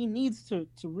 He needs to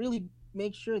really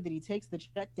make sure that he takes the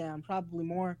check down probably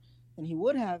more than he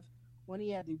would have when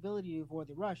he had the ability to avoid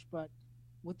the rush. But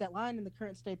with that line in the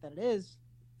current state that it is,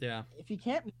 yeah, if he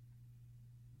can't,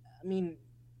 I mean,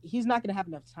 he's not going to have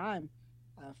enough time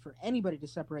for anybody to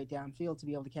separate downfield to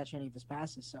be able to catch any of his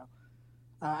passes. So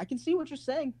I can see what you're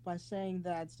saying by saying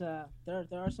that there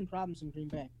are some problems in Green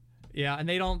Bay. Yeah, and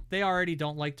they already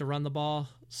don't like to run the ball.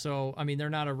 So, I mean, they're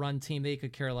not a run team. They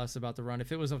could care less about the run.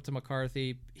 If it was up to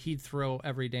McCarthy, he'd throw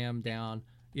every damn down,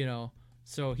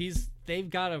 So they've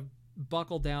got to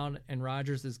buckle down, and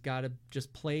Rodgers has got to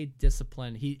just play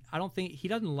discipline. I don't think he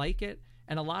doesn't like it.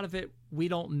 And a lot of it we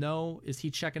don't know. Is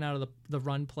he checking out of the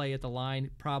run play at the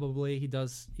line? Probably he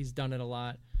does. He's done it a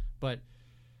lot, but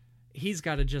he's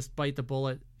got to just bite the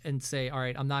bullet and say, all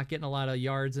right, I'm not getting a lot of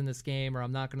yards in this game, or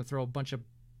I'm not going to throw a bunch of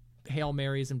Hail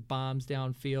Marys and bombs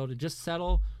downfield, and just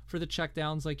settle for the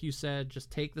checkdowns, like you said.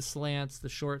 Just take the slants, the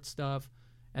short stuff,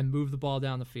 and move the ball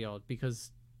down the field,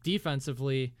 because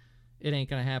defensively it ain't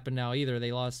going to happen now either.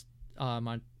 They lost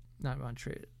Muhammad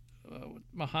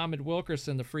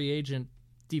Wilkerson, the free agent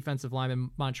defensive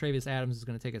lineman. Montravius Adams is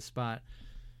going to take a spot.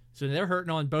 So they're hurting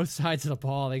on both sides of the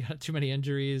ball. They got too many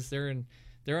injuries. They're in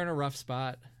a rough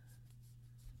spot.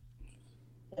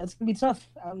 It's going to be tough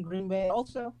out in Green Bay.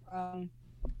 Also,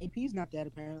 AP's not dead,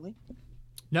 apparently.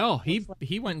 No, Looks like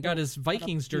he went and got his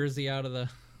Vikings jersey out of the,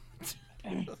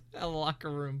 out of the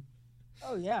locker room.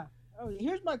 Oh yeah. Oh,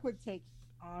 here's my quick take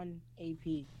on AP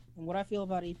and what I feel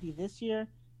about AP this year,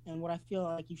 and what I feel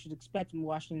like you should expect from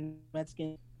Washington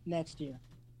Redskins next year.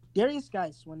 Darius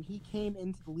Geis, when he came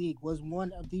into the league, was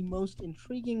one of the most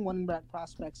intriguing running back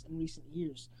prospects in recent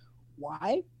years.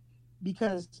 Why?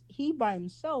 Because he by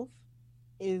himself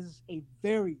is a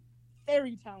very,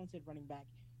 very talented running back.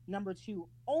 Number two,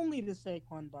 only to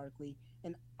Saquon Barkley.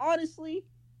 And honestly,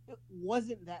 it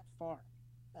wasn't that far.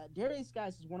 Darius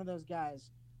Geis is one of those guys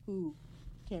who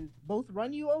can both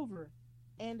run you over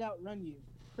and outrun you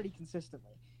pretty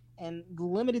consistently. And the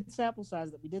limited sample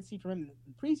size that we did see from him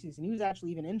in preseason, he was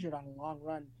actually even injured on a long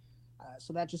run.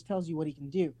 So that just tells you what he can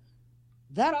do.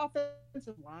 That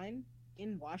offensive line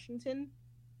in Washington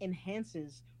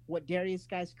enhances what Darius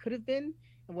Geis could have been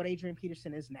and what Adrian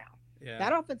Peterson is now. Yeah.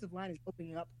 That offensive line is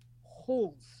opening up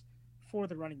holes for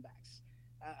the running backs.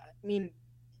 I mean,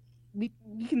 we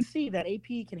can see that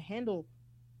AP can handle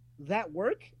that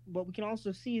work, but we can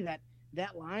also see that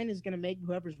that line is going to make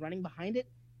whoever's running behind it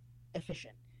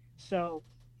efficient. So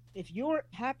if you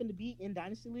happen to be in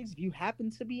dynasty leagues,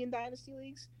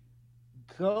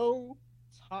 go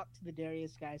talk to the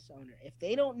Darius Geis owner. If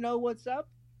they don't know what's up,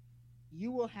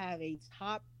 you will have a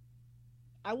top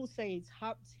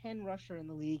 10 rusher in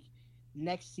the league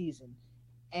next season.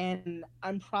 And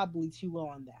I'm probably too low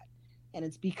on that. And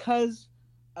it's because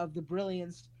of the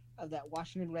brilliance of that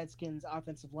Washington Redskins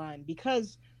offensive line,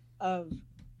 because of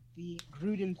the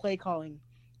Gruden play calling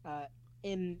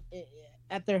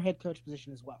at their head coach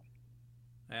position as well.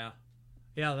 Yeah.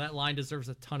 Yeah, that line deserves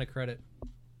a ton of credit.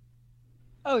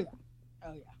 Oh,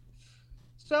 yeah.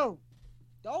 So,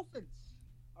 Dolphins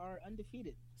are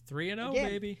undefeated. 3-0,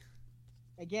 baby.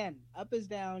 Again, up is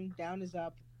down, down is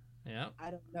up. Yeah.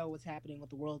 I don't know what's happening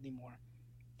with the world anymore.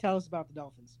 Tell us about the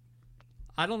Dolphins.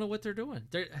 I don't know what they're doing.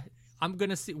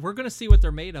 We're gonna see what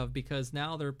they're made of, because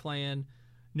now they're playing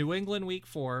New England week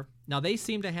 4. Now they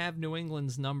seem to have New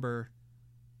England's number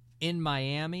in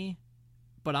Miami,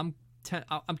 but I'm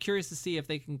curious to see if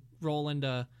they can roll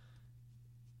into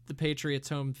the Patriots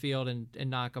home field and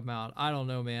knock them out. I don't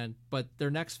know, man. But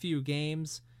their next few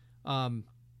games, they're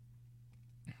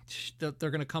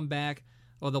gonna come back.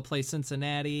 Or they'll play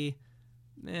Cincinnati.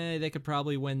 They could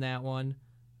probably win that one.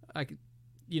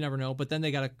 You never know. But then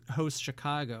they got to host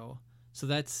Chicago. So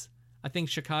I think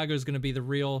Chicago is going to be the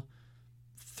real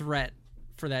threat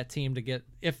for that team to get,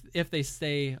 if they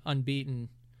stay unbeaten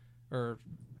or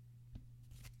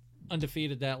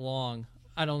undefeated that long.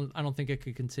 I don't think it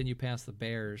could continue past the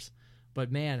Bears.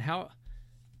 But man,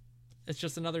 it's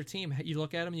just another team. You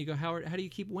look at them and you go, how do you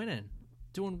keep winning?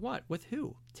 Doing what? With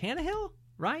who? Tannehill?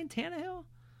 Ryan Tannehill?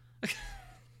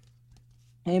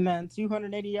 Hey man,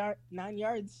 289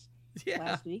 yards Yeah.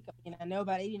 last week. I mean, I know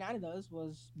about 89 of those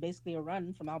was basically a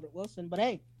run from Albert Wilson, but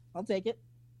hey, I'll take it.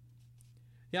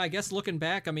 Yeah, I guess looking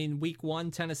back, I mean, week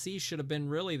 1, Tennessee should have been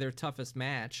really their toughest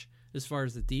match as far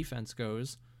as the defense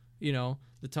goes. You know,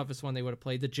 the toughest one they would have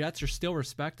played. The Jets are still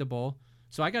respectable,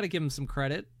 so I got to give them some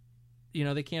credit. You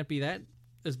know, they can't be that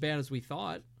as bad as we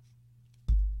thought.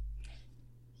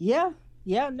 Yeah,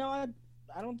 no, I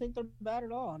don't think they're bad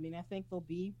at all. I mean, I think they'll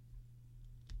be,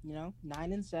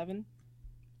 9-7,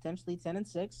 potentially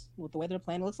 10-6 with the way they're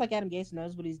playing. It looks like Adam Gase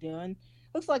knows what he's doing.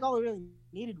 Looks like all he really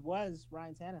needed was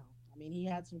Ryan Tannehill. I mean, he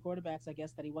had some quarterbacks, I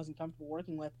guess, that he wasn't comfortable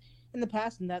working with in the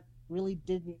past, and that really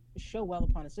didn't show well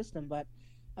upon his system. But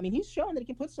I mean, he's shown that he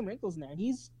can put some wrinkles in there, and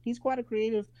he's quite a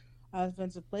creative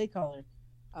offensive play caller.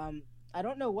 I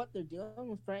don't know what they're doing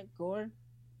with Frank Gore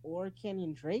or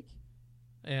Kenyon Drake.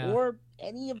 Yeah. Or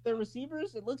any of their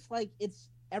receivers. It looks like it's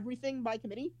everything by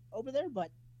committee over there, but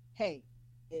hey,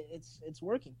 it's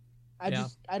working. I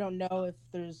don't know if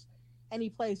there's any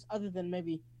place other than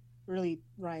maybe really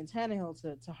Ryan Tannehill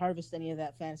to harvest any of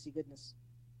that fantasy goodness.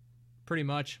 Pretty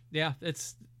much. Yeah,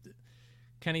 it's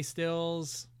Kenny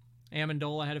Stills,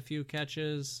 Amendola had a few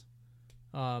catches.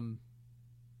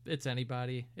 It's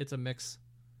anybody. It's a mix.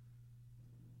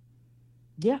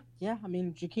 Yeah. I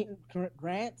mean, Jakeem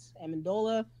Grant,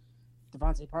 Amendola,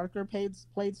 Devontae Parker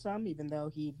played some, even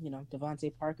though he,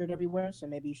 Devontae Parkered everywhere, so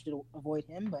maybe you should avoid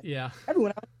him. But yeah,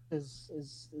 everyone else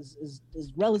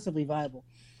is relatively viable.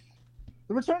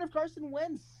 The return of Carson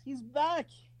Wentz, he's back,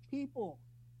 people.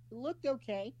 It looked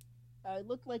okay. It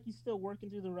looked like he's still working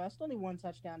through the rust. Only one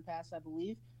touchdown pass, I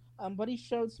believe. But he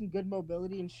showed some good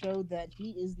mobility and showed that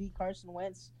he is the Carson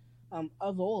Wentz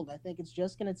of old. I think it's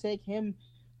just going to take him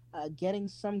getting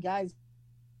some guys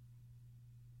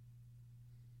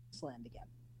land again.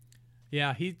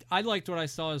 Yeah, I liked what I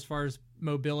saw as far as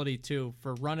mobility too,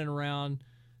 for running around,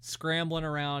 scrambling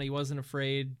around. He wasn't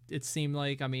afraid. It seemed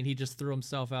like, I mean, he just threw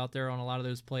himself out there on a lot of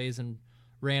those plays and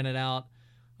ran it out.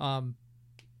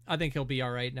 I think he'll be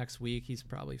all right next week. He's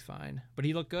probably fine, but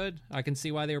he looked good. I can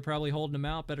see why they were probably holding him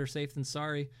out. Better safe than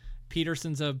sorry.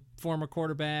 Peterson's a former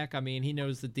quarterback. I mean, he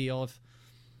knows the deal of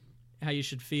how you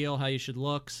should feel, how you should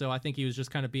look. So I think he was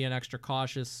just kind of being extra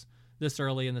cautious this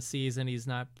early in the season. He's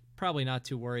probably not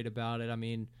too worried about it. I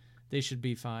mean, they should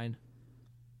be fine.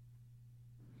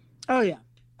 Oh yeah,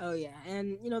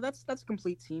 and that's a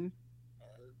complete team.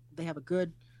 They have a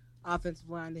good offensive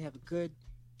line. They have a good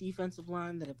defensive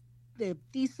line. They have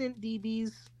decent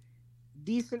DBs,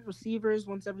 decent receivers.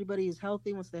 Once everybody is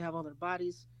healthy, once they have all their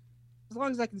bodies, as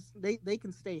long as they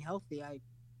can stay healthy, I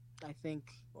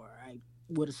think, or I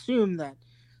would assume that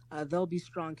they'll be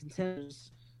strong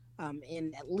contenders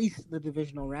in at least the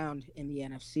divisional round in the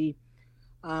NFC.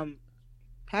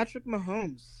 Patrick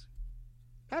Mahomes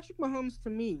to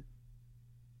me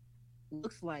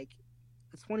looks like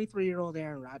a 23-year-old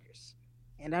Aaron Rodgers,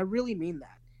 and I really mean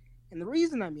that. And the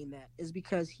reason I mean that is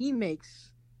because he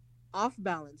makes off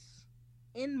balance,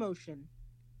 in motion,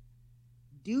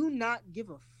 do not give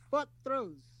a fuck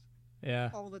throws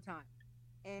all the time.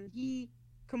 And he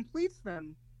completes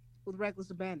them with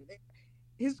reckless abandon.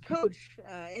 His coach,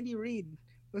 Andy Reid,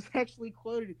 was actually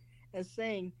quoted as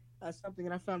saying something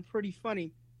that I found pretty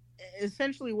funny. It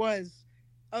essentially was,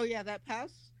 oh yeah, that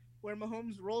pass where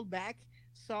Mahomes rolled back,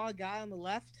 saw a guy on the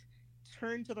left,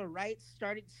 turned to the right,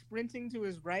 started sprinting to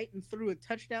his right, and threw a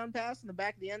touchdown pass in the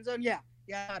back of the end zone. Yeah,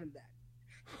 I got him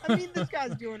that. I mean, this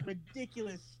guy's doing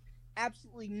ridiculous,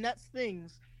 absolutely nuts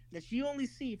things that you only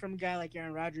see from a guy like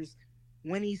Aaron Rodgers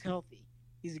when he's healthy.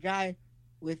 He's a guy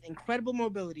with incredible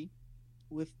mobility,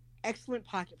 with excellent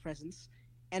pocket presence,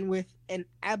 and with an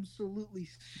absolutely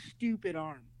stupid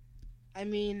arm. I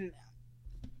mean,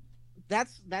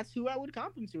 that's who I would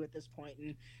comp him to at this point.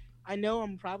 And I know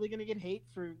I'm probably going to get hate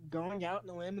for going out on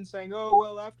a limb and saying, oh,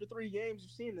 well, after 3 games,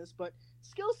 you've seen this. But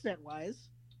skill set-wise,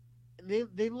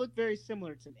 they look very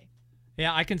similar to me.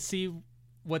 Yeah, I can see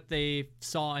what they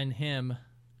saw in him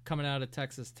coming out of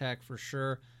Texas Tech for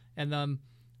sure. And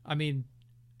I mean,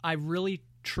 I really,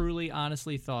 truly,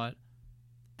 honestly thought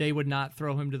they would not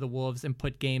throw him to the Wolves and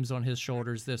put games on his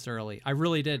shoulders this early. I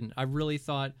really didn't. I really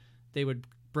thought they would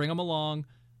bring him along,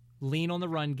 lean on the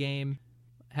run game,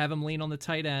 have him lean on the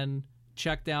tight end,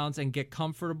 check downs, and get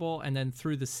comfortable. And then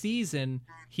through the season,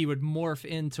 he would morph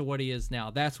into what he is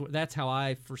now. That's how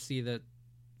I foresee that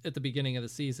at the beginning of the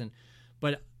season.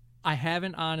 But I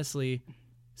haven't honestly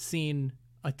seen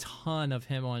a ton of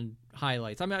him on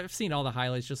highlights. I mean, I've seen all the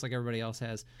highlights just like everybody else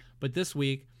has. But this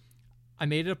week, I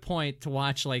made it a point to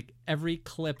watch like every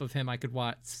clip of him I could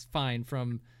find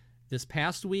from this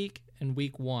past week and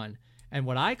week 1. And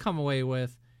what I come away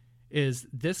with is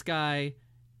this guy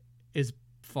is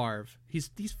Favre. He's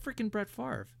freaking Brett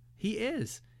Favre. He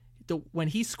is. When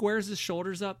he squares his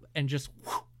shoulders up and just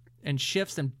and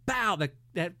shifts and bow,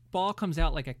 that ball comes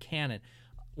out like a cannon.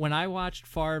 When I watched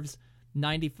Favre's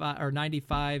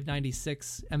 95,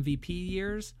 96 MVP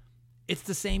years, it's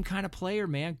the same kind of player,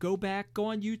 man. Go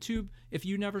on YouTube if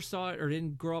you never saw it or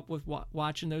didn't grow up with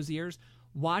watching those years.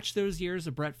 Watch those years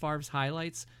of Brett Favre's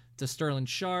highlights to Sterling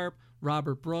Sharp,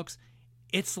 Robert Brooks.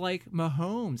 It's like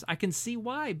Mahomes. I can see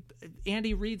why.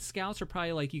 Andy Reid's scouts are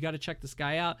probably like, you got to check this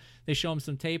guy out. They show him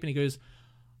some tape, and he goes,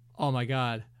 oh, my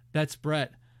God, that's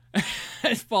Brett.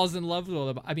 He falls in love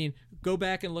with him. I mean, go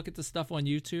back and look at the stuff on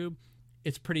YouTube.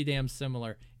 It's pretty damn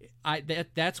similar.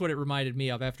 That's what it reminded me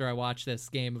of after I watched this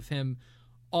game of him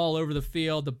all over the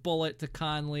field, the bullet to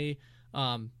Conley,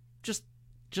 just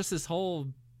this whole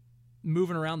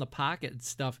moving around the pocket and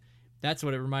stuff. That's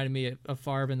what it reminded me of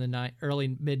Favre in the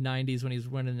early mid-90s when he was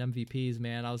winning MVPs,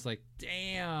 man. I was like,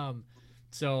 damn.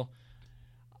 So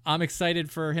I'm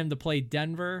excited for him to play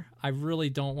Denver. I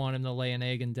really don't want him to lay an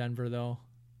egg in Denver, though.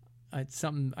 It's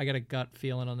something I got a gut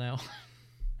feeling on that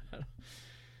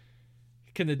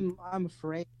one. I'm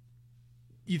afraid.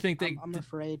 You think I'm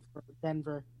afraid for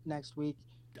Denver next week.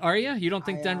 Are you? You don't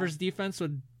think Denver's defense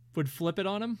would flip it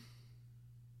on him?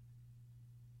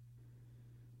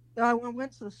 I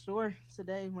went to the store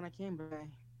today when I came back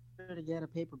to get a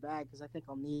paper bag because I think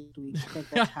I'll need it. I think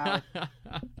that's how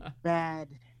bad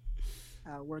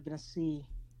we're going to see,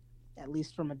 at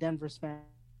least from a Denver fan.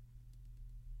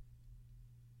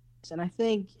 And I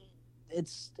think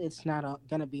it's not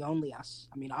going to be only us.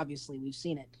 I mean, obviously, we've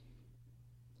seen it.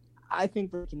 I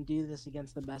think they can do this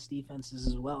against the best defenses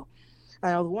as well.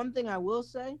 Now, the one thing I will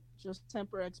say, just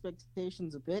temper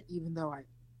expectations a bit, even though I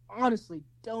honestly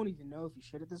don't even know if you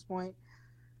should at this point.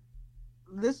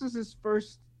 This is his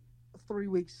first 3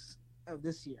 weeks of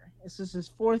this year. This is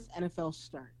his 4th NFL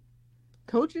start.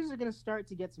 coaches are going to start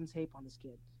to get some tape on this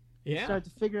kid. Yeah. Start to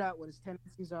figure out what his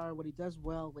tendencies are, what he does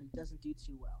well, what he doesn't do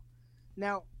too well.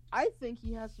 Now, I think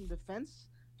he has some defense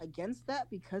against that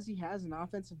because he has an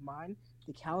offensive mind,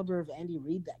 the caliber of Andy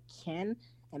Reid, that can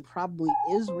and probably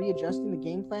is readjusting the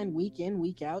game plan week in,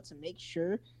 week out to make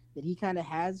sure that he kind of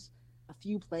has a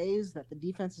few plays that the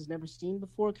defense has never seen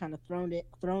before, kind of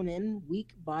thrown in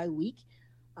week by week.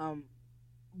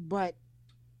 But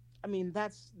I mean,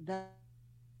 that's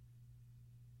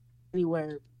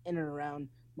anywhere in and around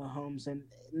Mahomes, and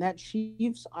that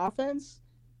Chiefs offense,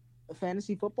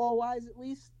 fantasy football wise at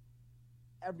least,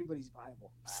 everybody's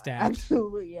viable. Stacked.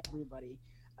 Absolutely everybody.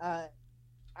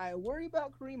 I worry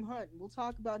about Kareem Hunt. We'll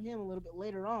talk about him a little bit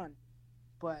later on,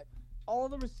 but all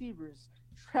the receivers,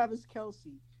 Travis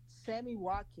Kelce, Sammy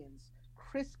Watkins,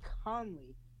 Chris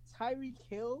Conley, Tyreek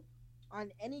Hill, on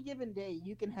any given day,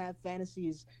 you can have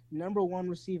fantasy's number one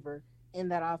receiver in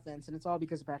that offense, and it's all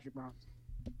because of Patrick Mahomes.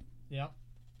 Yeah.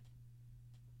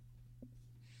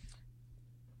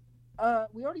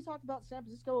 We already talked about San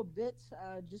Francisco a bit.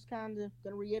 Just kind of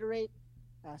going to reiterate,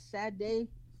 sad day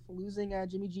for losing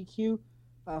Jimmy GQ.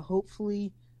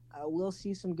 Hopefully, we'll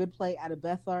see some good play out of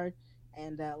Beathard.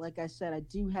 And like I said, I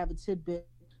do have a tidbit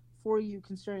for you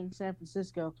concerning San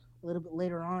Francisco a little bit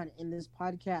later on in this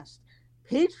podcast.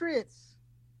 Patriots.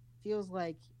 Feels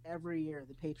like every year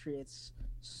the Patriots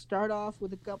start off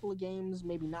with a couple of games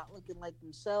maybe not looking like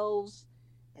themselves,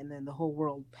 and then the whole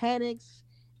world panics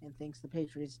and thinks the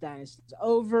Patriots dynasty is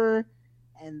over,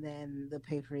 and then the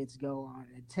Patriots go on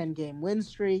a 10-game win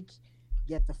streak,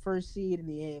 get the first seed in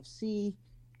the AFC,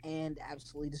 and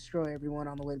absolutely destroy everyone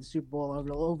on the way to the Super Bowl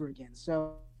over again.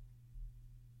 So,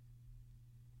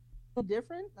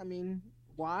 different? I mean,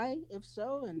 why, if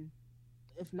so? And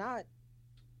if not,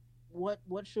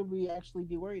 what should we actually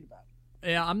be worried about?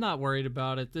 Yeah, I'm not worried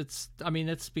about it. It's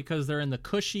because they're in the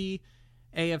cushy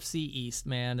AFC East,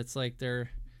 man. It's like their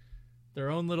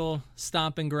own little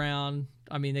stomping ground.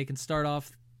 I mean, they can start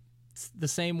off the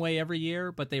same way every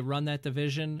year, but they run that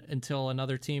division until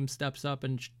another team steps up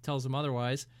and tells them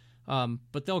otherwise.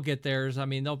 But they'll get theirs. I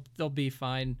mean, they'll be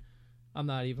fine. I'm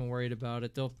not even worried about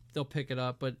it. They'll pick it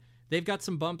up, but they've got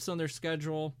some bumps on their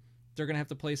schedule. They're gonna have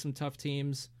to play some tough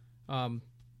teams.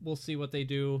 We'll see what they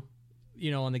do,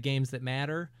 on the games that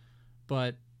matter.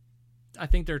 But I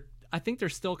think they're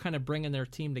still kind of bringing their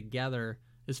team together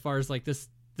as far as like this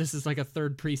is like a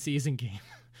third preseason game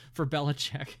for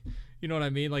Belichick. You know what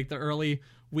I mean? Like the early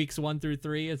weeks 1 through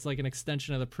 3, it's like an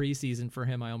extension of the preseason for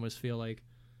him. I almost feel like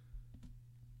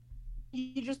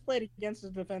he just played against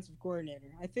his defensive coordinator.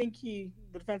 I think the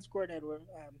defensive coordinator,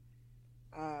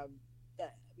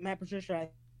 Matt Patricia,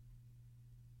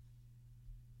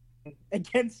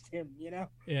 against him,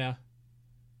 Yeah.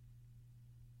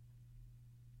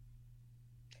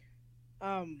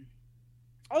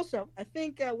 Also, I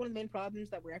think one of the main problems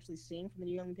that we're actually seeing from the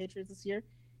New England Patriots this year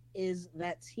is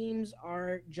that teams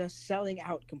are just selling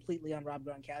out completely on Rob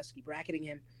Gronkowski, bracketing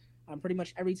him pretty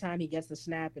much every time he gets the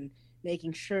snap and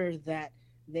making sure that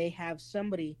they have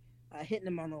somebody hitting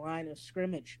him on the line of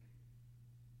scrimmage.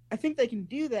 I think they can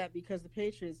do that because the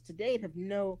Patriots to date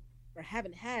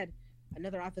haven't had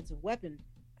another offensive weapon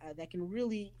that can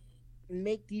really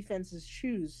make defenses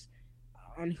choose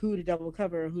on who to double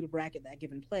cover or who to bracket that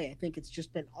given play. I think it's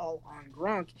just been all on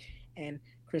Gronk, and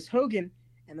Chris Hogan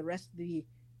and the rest of the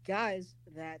guys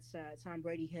that Tom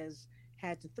Brady has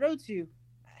had to throw to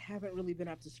haven't really been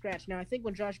up to scratch. Now, I think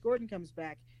when Josh Gordon comes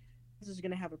back, this is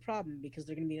going to have a problem because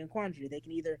they're going to be in a quandary. They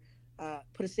can either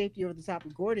put a safety over the top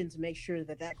of Gordon to make sure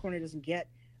that corner doesn't get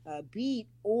beat,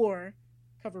 or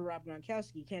cover Rob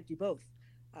Gronkowski. You can't do both.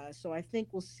 So I think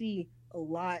we'll see a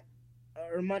lot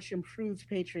or much improved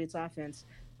Patriots offense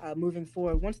moving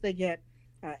forward once they get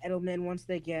Edelman, once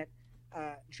they get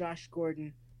Josh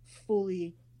Gordon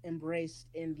fully embraced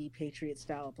in the Patriots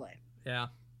style of play. Yeah.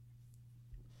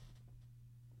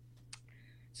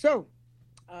 So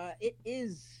it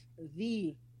is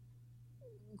the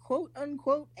quote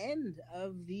unquote end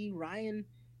of the Ryan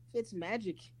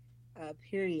Fitzmagic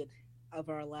period of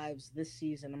our lives this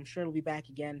season. I'm sure it'll be back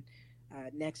again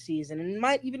next season, and it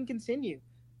might even continue.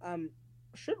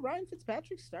 Should Ryan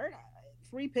Fitzpatrick start?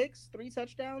 3 picks, 3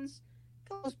 touchdowns. A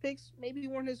couple of picks maybe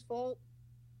weren't his fault.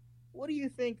 What do you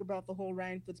think about the whole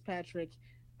Ryan Fitzpatrick,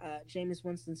 Jameis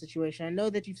Winston situation? I know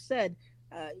that you've said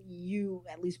you,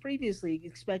 at least previously,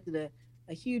 expected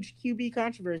a huge QB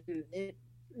controversy,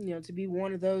 to be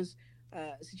one of those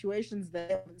situations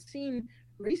that I haven't seen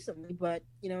recently. But,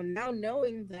 now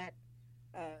knowing that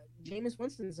Jameis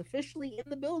Winston is officially in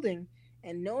the building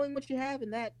and knowing what you have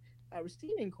in that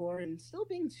receiving core and still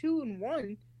being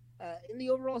 2-1 in the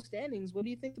overall standings, what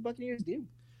do you think the Buccaneers do?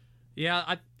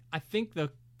 Yeah, I think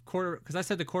because I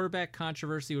said the quarterback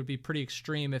controversy would be pretty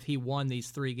extreme if he won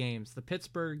these 3 games. The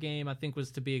Pittsburgh game I think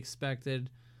was to be expected,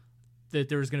 that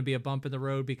there was going to be a bump in the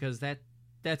road because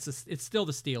it's still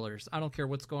the Steelers. I don't care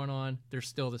what's going on, they're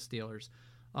still the Steelers.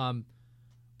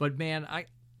 But man,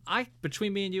 I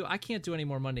between me and you, I can't do any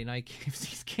more Monday night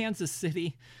games. Kansas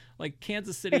City,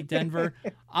 Denver.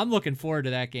 I'm looking forward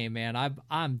to that game, man.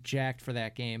 I'm jacked for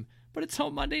that game. But it's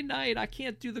on Monday night. I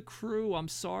can't do the Crew. I'm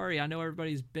sorry. I know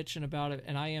everybody's bitching about it,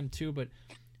 and I am too, but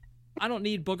I don't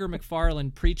need Booger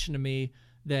McFarland preaching to me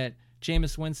that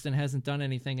Jameis Winston hasn't done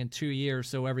anything in 2 years,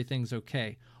 so everything's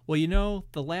okay. Well,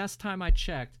 the last time I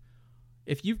checked,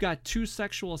 if you've got 2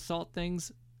 sexual assault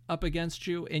things up against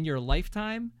you in your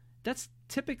lifetime, that's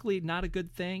typically not a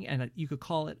good thing, and you could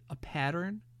call it a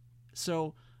pattern.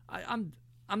 So I'm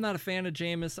not a fan of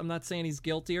Jameis. I'm not saying he's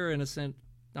guilty or innocent.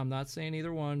 I'm not saying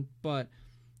either one, but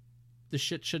the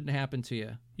shit shouldn't happen to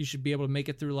you. You should be able to make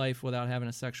it through life without having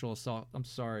a sexual assault. I'm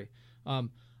sorry.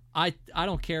 I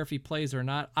don't care if he plays or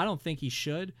not. I don't think he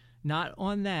should. Not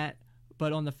on that,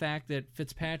 but on the fact that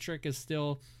Fitzpatrick is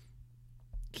still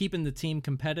keeping the team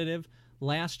competitive.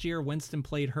 Last year, Winston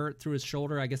played hurt through his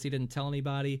shoulder. I guess he didn't tell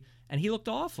anybody, and he looked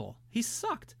awful. He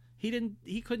sucked.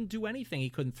 He couldn't do anything. He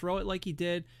couldn't throw it like he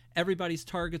did. Everybody's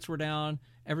targets were down.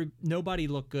 Nobody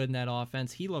looked good in that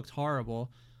offense. He looked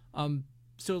horrible.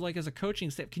 So like as a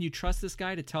coaching staff, can you trust this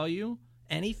guy to tell you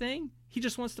anything? He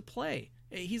just wants to play.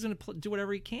 He's going to do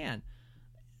whatever he can.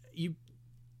 It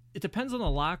depends on the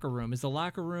locker room. Is the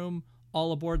locker room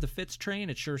all aboard the Fitz train?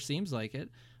 It sure seems like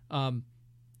it.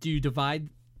 Do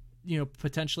you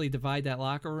potentially divide that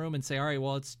locker room and say, all right,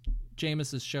 well, it's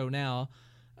Jameis's show now.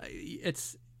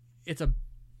 It's a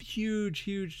huge,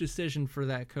 huge decision for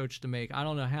that coach to make. I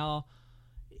don't know how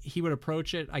he would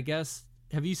approach it. I guess,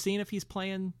 have you seen if he's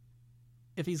going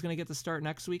to get the start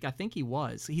next week? I think he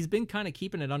was. He's been kind of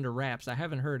keeping it under wraps. I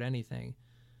haven't heard anything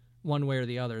one way or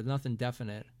the other. Nothing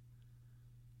definite.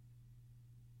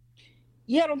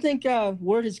 Yeah, I don't think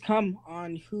word has come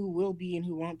on who will be and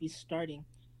who won't be starting.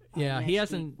 Yeah, he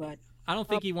hasn't. Week, but I don't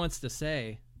think he wants to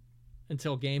say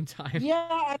until game time. Yeah,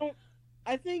 I don't.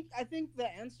 I think the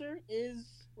answer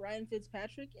is Ryan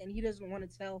Fitzpatrick, and he doesn't want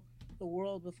to tell the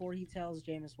world before he tells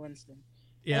Jameis Winston.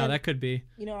 Yeah, that could be.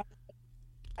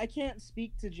 I can't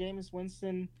speak to Jameis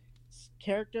Winston's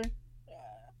character.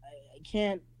 I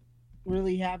can't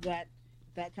really have that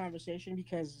conversation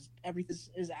because everything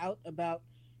is out about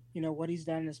what he's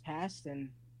done in his past, and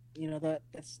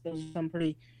those are some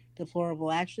pretty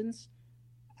deplorable actions.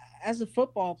 As a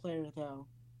football player, though,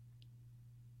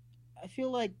 I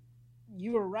feel like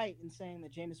you were right in saying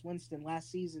that Jameis Winston last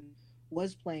season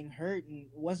was playing hurt and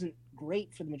wasn't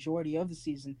great for the majority of the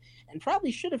season, and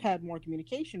probably should have had more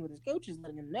communication with his coaches,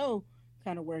 letting him know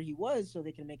kind of where he was so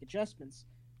they can make adjustments.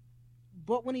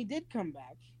 But when he did come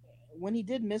back, when he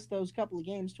did miss those couple of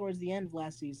games towards the end of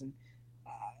last season,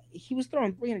 he was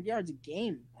throwing 300 yards a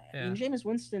game. Yeah. I mean, Jameis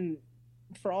Winston,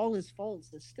 for all his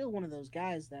faults, is still one of those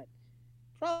guys that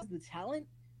probably has the talent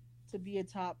to be a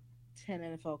top 10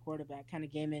 NFL quarterback, kind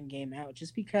of game in, game out,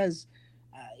 just because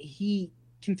he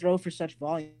can throw for such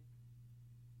volume.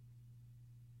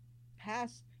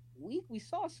 Past week, we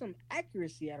saw some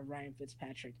accuracy out of Ryan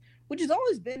Fitzpatrick, which has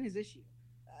always been his issue.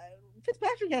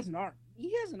 Fitzpatrick has an arm.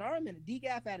 He has an arm and a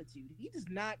decaf attitude. He does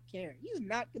not care. He's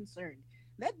not concerned.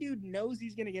 That dude knows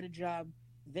he's going to get a job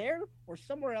there or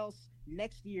somewhere else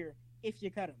next year if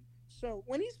you cut him. So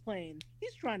when he's playing,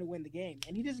 he's trying to win the game,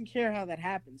 and he doesn't care how that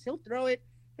happens. He'll throw it.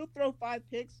 He'll throw 5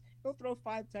 picks. He'll throw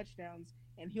 5 touchdowns,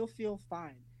 and he'll feel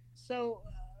fine. So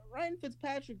Ryan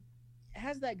Fitzpatrick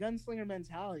has that gunslinger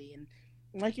mentality, and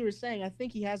like you were saying, I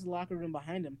think he has the locker room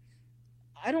behind him.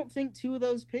 I don't think 2 of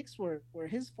those picks were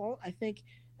his fault. I think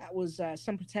that was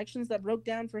some protections that broke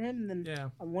down for him, and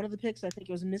then on one of the picks, I think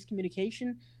it was a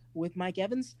miscommunication with Mike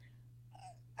Evans.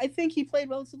 I think he played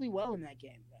relatively well in that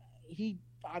game. He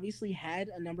obviously had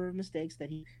a number of mistakes that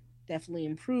he definitely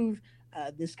improved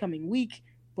this coming week,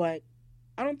 but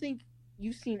I don't think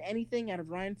you've seen anything out of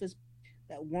Ryan Fitzpatrick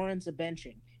that warrants a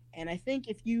benching. And I think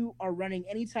if you are running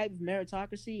any type of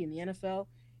meritocracy in the NFL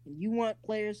and you want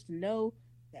players to know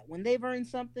that when they've earned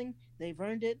something, they've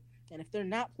earned it, and if they're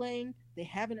not playing, they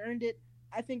haven't earned it,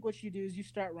 I think what you do is you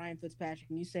start Ryan Fitzpatrick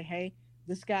and you say, hey,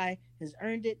 this guy has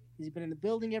earned it. He's been in the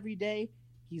building every day.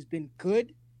 He's been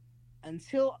good.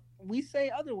 Until we say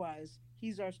otherwise,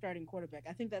 he's our starting quarterback.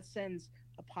 I think that sends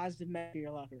a positive message to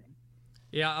your locker room.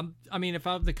 Yeah, I mean, if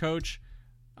I'm the coach,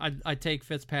 I'd take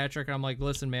Fitzpatrick and I'm like,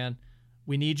 listen, man,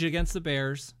 we need you against the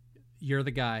Bears. You're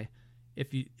the guy.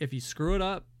 If you screw it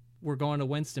up, we're going to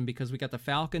Winston because we got the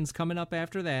Falcons coming up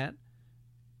after that.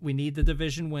 We need the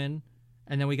division win.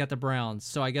 and then we got the Browns.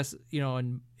 So I guess,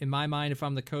 in my mind, if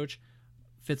I'm the coach,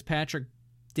 Fitzpatrick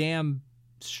damn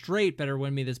straight better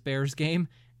win me this Bears game,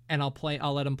 and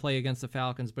I'll let him play against the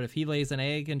Falcons. But if he lays an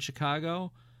egg in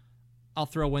Chicago, I'll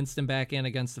throw Winston back in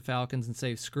against the Falcons and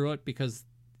say screw it, because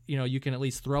you can at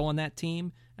least throw on that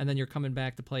team, and then you're coming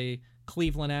back to play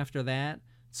Cleveland after that.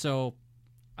 So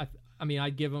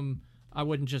I'd give him, I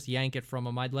wouldn't just yank it from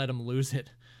him. I'd let him lose it.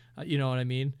 You know what I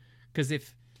mean? Because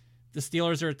if the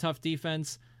Steelers are a tough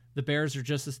defense, the Bears are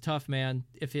just as tough, man.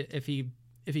 If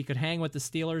he could hang with the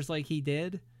Steelers like he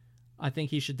did, I think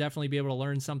he should definitely be able to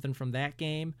learn something from that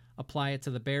game, apply it to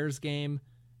the Bears game,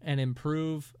 and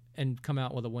improve and come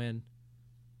out with a win.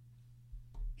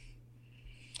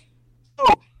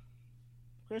 Oh,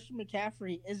 Christian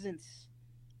McCaffrey isn't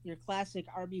your classic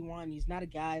RB1. He's not a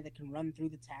guy that can run through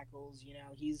the tackles.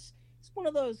 He's one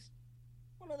of those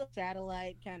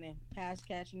satellite kind of pass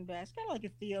catching backs, kind of like a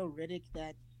Theo Riddick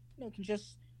that can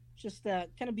just kind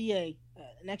of be an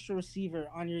extra receiver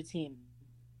on your team.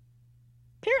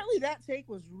 Apparently, that take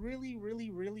was really,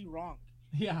 really, really wrong.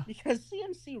 Yeah, because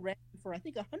CMC ran for I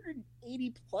think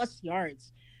 180 plus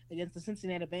yards against the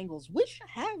Cincinnati Bengals,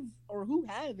 who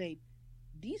have a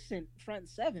decent front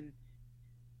seven.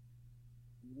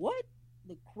 What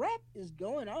the crap is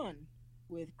going on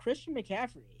with Christian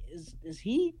McCaffrey? Is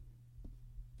he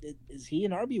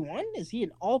an RB1? Is he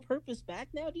an all-purpose back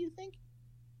now, do you think?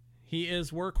 He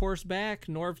is workhorse back.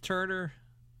 Norv Turner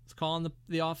is calling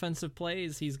the offensive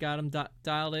plays. He's got him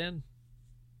dialed in.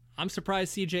 I'm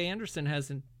surprised C.J. Anderson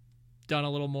hasn't done a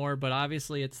little more, but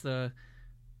obviously it's the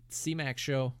C-Mac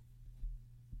show.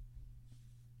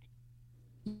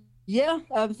 Yeah,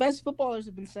 the fantasy footballers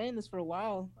have been saying this for a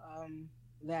while,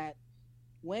 that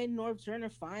when Norv Turner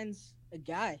finds a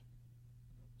guy,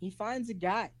 he finds a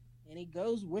guy, and he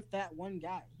goes with that one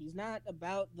guy. He's not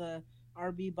about the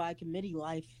RB by committee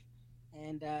life,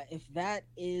 and if that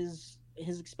is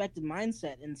his expected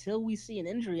mindset, until we see an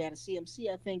injury out of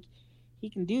CMC, I think he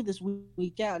can do this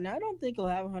week out. Now, I don't think he'll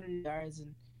have 100 yards,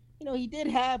 and he did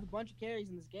have a bunch of carries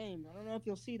in this game. I don't know if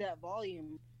you'll see that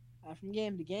volume from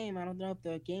game to game. I don't know if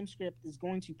the game script is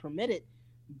going to permit it,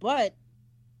 but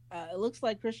it looks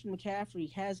like Christian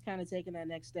McCaffrey has kind of taken that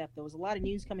next step. There was a lot of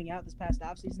news coming out this past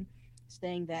offseason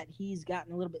saying that he's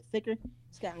gotten a little bit thicker,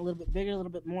 he's gotten a little bit bigger, a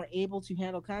little bit more able to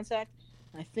handle contact.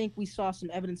 I think we saw some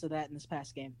evidence of that in this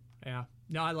past game. Yeah.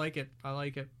 No, I like it.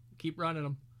 Keep running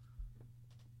them.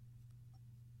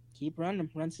 Keep running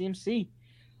them. Run CMC.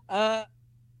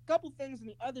 Couple things on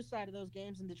the other side of those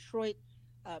games in Detroit,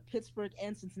 Pittsburgh,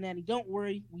 and Cincinnati. Don't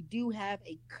worry. We do have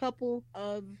a couple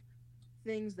of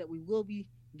things that we will be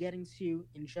getting to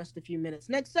in just a few minutes.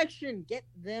 Next section, get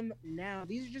them now.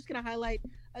 These are just going to highlight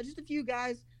just a few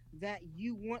guys that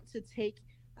you want to take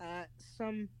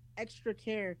some extra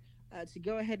care to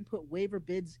go ahead and put waiver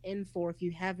bids in for if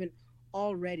you haven't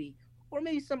already. Or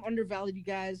maybe some undervalued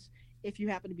guys if you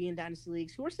happen to be in dynasty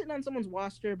leagues who are sitting on someone's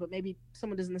roster, but maybe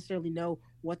someone doesn't necessarily know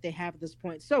what they have at this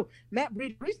point. So Matt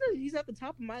Breida, the reason that he's at the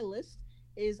top of my list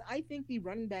is I think the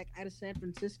running back out of San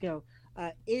Francisco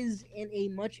is in a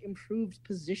much improved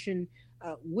position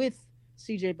with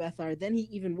CJ Beathard than he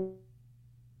even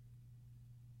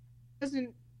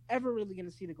wasn't ever really going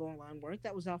to see the goal line work.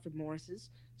 That was Alfred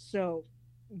Morris's. So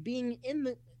being in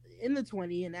the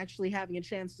 20 and actually having a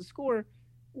chance to score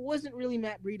wasn't really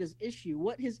Matt Breida's issue.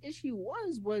 What his issue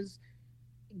was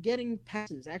getting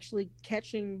passes, actually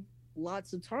catching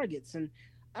lots of targets. And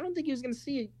I don't think he was going to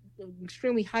see an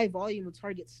extremely high volume of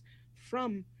targets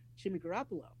from Jimmy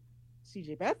Garoppolo.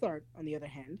 CJ Beathard, on the other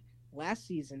hand, last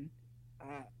season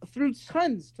threw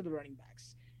tons to the running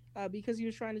backs because he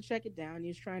was trying to check it down. He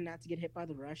was trying not to get hit by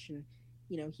the rush. And,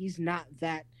 he's not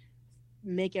that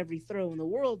make every throw in the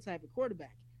world type of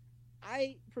quarterback.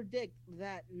 I predict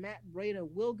that Matt Breida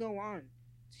will go on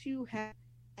to have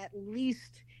at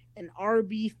least an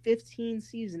RB15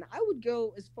 season. I would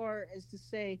go as far as to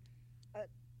say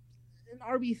an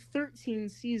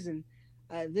RB13 season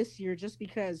this year, just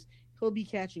because he'll be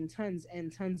catching tons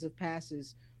and tons of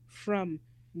passes from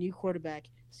new quarterback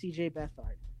CJ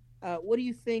Beathard. What do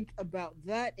you think about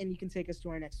that? And you can take us to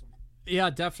our next one.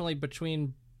 Yeah, definitely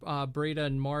between Breida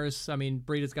and Morris. I mean,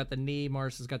 Breida's got the knee,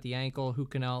 Morris has got the ankle. Who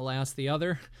can outlast the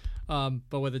other?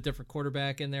 But with a different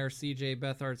quarterback in there, CJ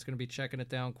Beathard's going to be checking it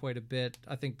down quite a bit.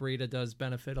 I think Breida does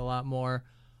benefit a lot more.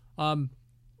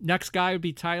 Next guy would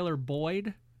be Tyler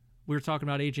Boyd. We were talking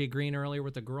about AJ Green earlier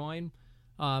with the groin.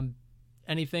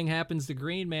 Anything happens to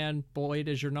Green, man, Boyd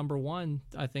is your number one.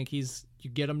 I think you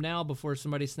get him now before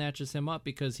somebody snatches him up,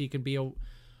 because he can be a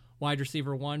wide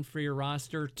receiver 1 for your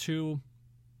roster. 2,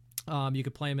 you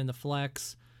could play him in the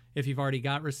flex. if you've already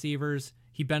got receivers.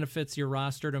 He benefits your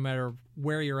roster no matter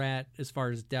where you're at as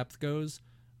far as depth goes.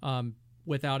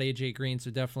 Without AJ Green,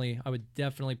 so I would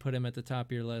definitely put him at the top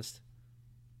of your list.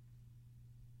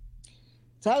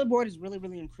 Tyler Boyd has really,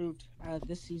 really improved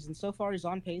this season. So far, he's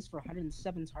on pace for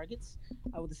 107 targets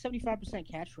with a 75%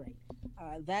 catch rate.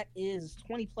 That is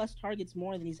 20-plus targets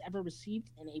more than he's ever received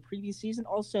in a previous season.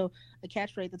 Also, a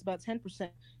catch rate that's about 10%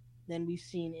 than we've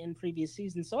seen in previous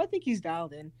seasons. So I think he's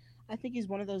dialed in. I think he's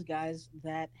one of those guys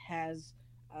that has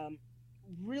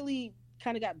really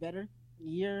kind of got better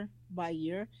year by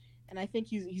year, and I think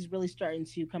he's really starting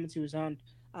to come into his own.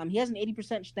 He has an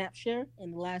 80% snap share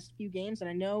in the last few games, and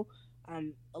I know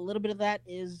a little bit of that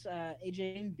is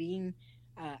AJ being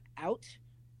out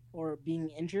or being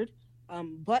injured,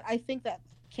 but I think that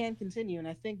can continue, and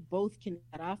I think both can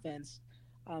get offense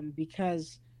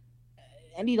because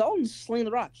Andy Dalton's slaying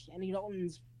the rock. Andy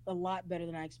Dalton's a lot better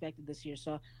than I expected this year,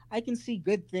 so I can see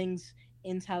good things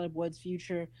in Tyler Boyd's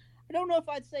future. I don't know if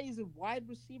I'd say he's a wide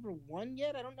receiver 1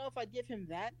 yet. I don't know if I'd give him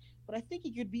that, but I think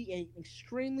he could be an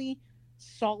extremely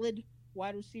solid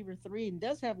wide receiver 3 and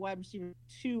does have wide receiver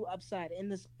 2 upside in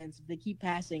this sense if they keep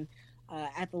passing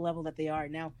at the level that they are.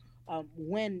 Now,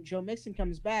 when Joe Mixon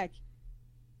comes back,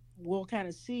 we'll kind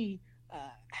of see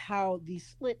how the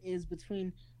split is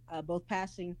between both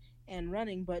passing and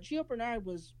running, but Gio Bernard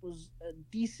was a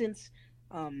decent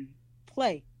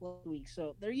play last week,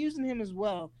 so they're using him as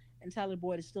well, and Tyler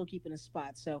Boyd is still keeping his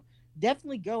spot. So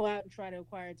definitely go out and try to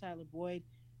acquire Tyler Boyd.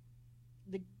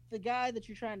 The guy that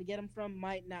you're trying to get him from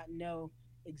might not know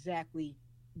exactly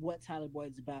what Tyler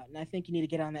Boyd's about, and I think you need to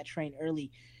get on that train early.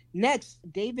 Next,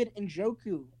 David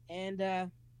Njoku, and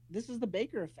this is the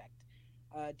Baker effect.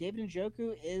 David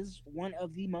Njoku is one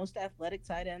of the most athletic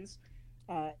tight ends,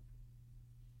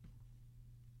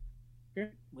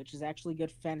 which is actually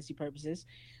good for fantasy purposes.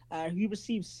 He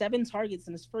received 7 targets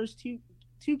in his first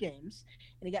two games,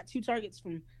 and he got 2 targets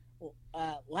from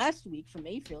last week from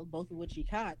Mayfield, both of which he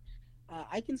caught.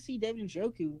 I can see David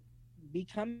Njoku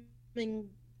becoming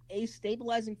a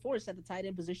stabilizing force at the tight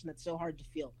end position that's so hard to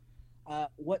fill.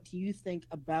 What do you think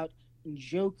about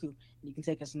Njoku? And you can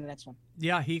take us to the next one.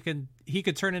 Yeah, he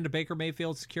could turn into Baker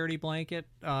Mayfield's security blanket.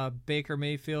 Baker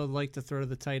Mayfield liked to throw to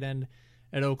the tight end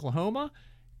at Oklahoma.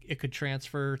 It could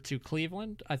transfer to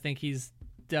Cleveland. I think he's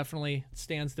definitely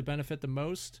stands to benefit the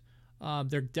most.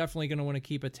 They're definitely going to want to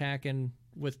keep attacking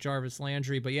with Jarvis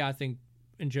Landry, but yeah, I think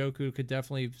Njoku could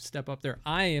definitely step up there.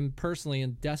 I am personally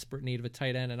in desperate need of a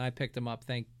tight end, and I picked him up,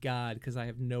 thank God, because I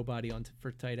have nobody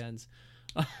for tight ends.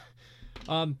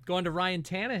 Going to Ryan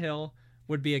Tannehill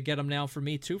would be a get him now for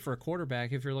me too for a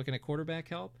quarterback. If you're looking at quarterback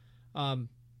help,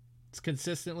 it's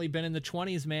consistently been in the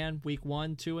 20s, man. Week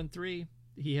 1, 2, and 3,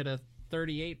 he hit a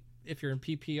 38. If you're in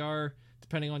PPR,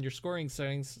 depending on your scoring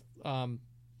settings,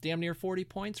 damn near 40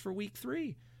 points for week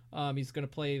 3. He's going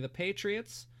to play the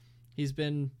Patriots. He's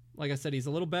been, like I said, he's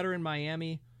a little better in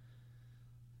Miami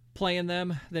playing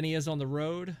them than he is on the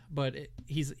road, but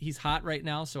he's hot right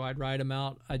now, so I'd ride him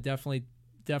out. I'd definitely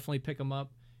pick him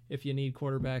up if you need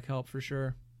quarterback help for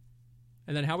sure.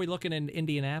 And then how are we looking in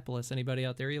Indianapolis? Anybody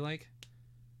out there you like?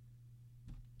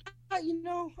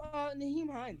 Nyheim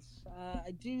Hines.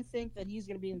 I do think that he's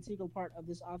going to be an integral part of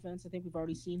this offense. I think we've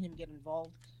already seen him get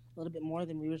involved a little bit more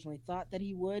than we originally thought that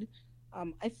he would.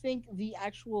 I think the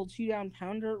actual 2-down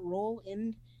pounder role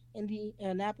in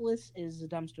Indianapolis is a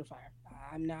dumpster fire.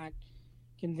 I'm not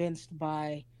convinced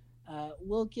by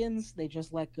Wilkins. They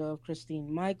just let go of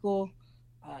Christine Michael.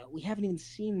 We haven't even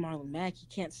seen Marlon Mack. He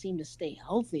can't seem to stay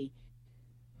healthy.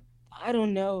 I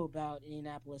don't know about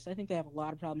Indianapolis. I think they have a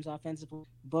lot of problems offensively,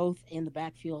 both in the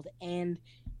backfield and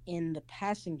in the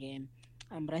passing game.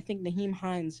 But I think Nyheim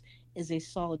Hines is a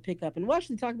solid pickup. And we'll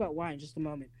actually talk about why in just a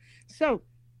moment. So,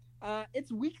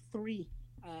 it's week 3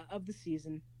 of the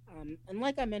season. And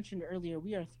like I mentioned earlier,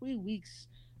 we are 3 weeks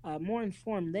more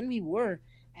informed than we were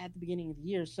at the beginning of the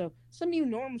year. So some new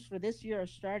norms for this year are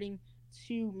starting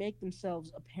to make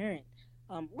themselves apparent.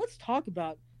 Let's talk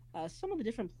about some of the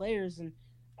different players and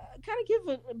kind of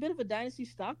give a bit of a dynasty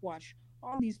stock watch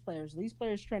on these players. Are these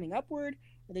players trending upward?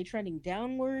 Are they trending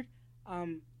downward?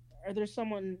 Are there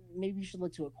someone maybe you should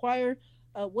look to acquire?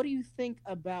 What do you think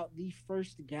about the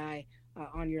first guy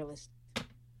on your list?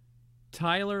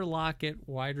 Tyler Lockett,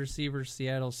 wide receiver,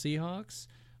 Seattle Seahawks.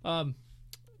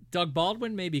 Doug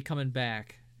Baldwin may be coming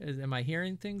back. Am I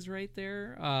hearing things right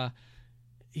there?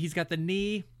 He's got the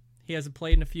knee. He hasn't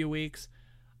played in a few weeks.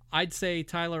 I'd say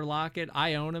Tyler Lockett,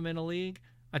 I own him in a league.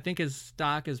 I think his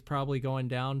stock is probably going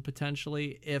down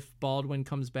potentially if Baldwin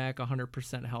comes back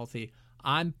 100% healthy.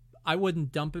 I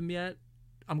wouldn't dump him yet.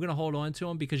 I'm going to hold on to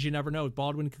him because you never know.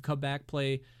 Baldwin could come back,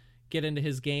 play get into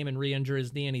his game and re-injure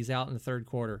his knee and he's out in the third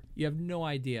quarter. You have no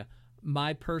idea.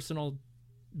 My personal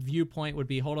viewpoint would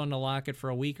be hold on to Lockett for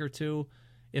a week or two.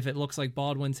 If it looks like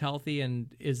Baldwin's healthy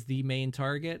and is the main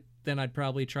target, then I'd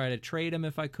probably try to trade him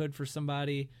if I could for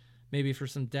somebody, maybe for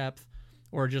some depth,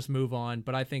 or just move on.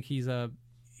 But I think he's a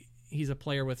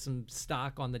player with some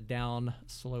stock on the down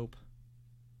slope.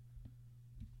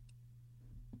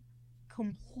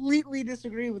 Completely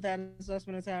disagree with that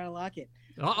assessment of Tyler Lockett.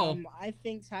 I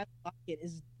think Tyler Lockett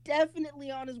is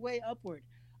definitely on his way upward.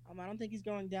 I don't think he's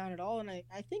going down at all, and I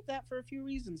think that for a few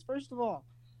reasons. First of all,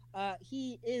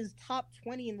 he is top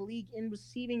 20 in the league in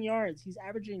receiving yards. He's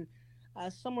averaging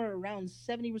somewhere around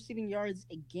 70 receiving yards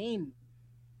a game,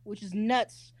 which is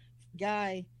nuts.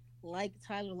 Guy like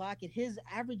Tyler Lockett, his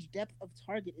average depth of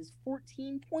target is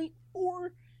 14.4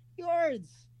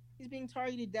 yards. He's being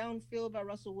targeted downfield by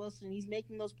Russell Wilson, and he's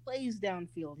making those plays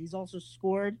downfield. He's also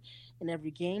scored in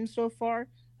every game so far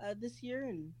this year,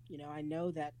 and I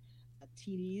know that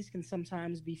TDs can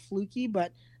sometimes be fluky,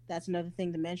 but that's another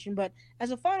thing to mention. But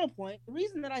as a final point, the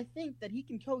reason that I think that he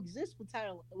can coexist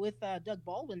with Doug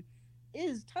Baldwin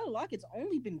is Tyler Lockett's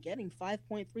only been getting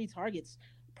 5.3 targets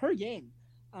per game.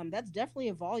 That's definitely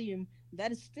a volume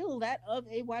that is still that of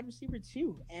a wide receiver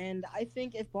too. And I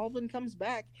think if Baldwin comes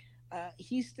back,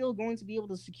 he's still going to be able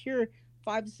to secure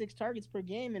 5 to 6 targets per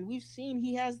game. And we've seen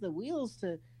he has the wheels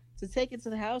to take it to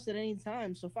the house at any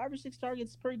time. So 5 or 6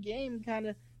 targets per game kind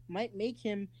of might make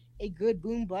him a good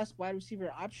boom bust wide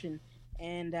receiver option.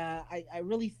 And I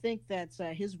really think that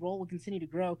his role will continue to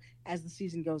grow as the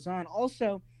season goes on.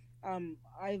 Also,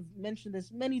 I've mentioned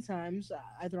this many times,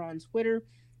 either on Twitter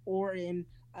or in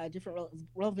different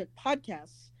relevant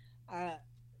podcasts.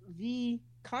 The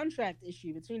contract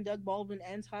issue between Doug Baldwin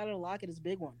and Tyler Lockett is a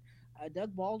big one.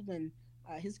 Doug Baldwin,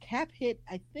 his cap hit,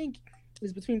 I think,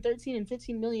 is between 13 and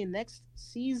 15 million next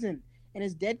season, and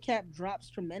his dead cap drops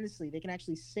tremendously. They can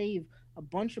actually save a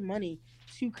bunch of money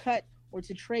to cut or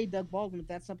to trade Doug Baldwin if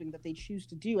that's something that they choose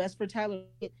to do. As for Tyler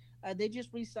Lockett, they just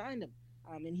re-signed him,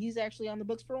 and he's actually on the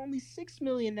books for only $6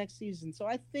 million next season. So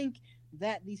I think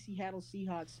that the Seattle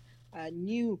Seahawks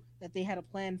knew that they had a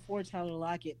plan for Tyler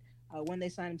Lockett when they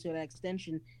signed him to that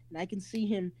extension, and I can see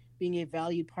him being a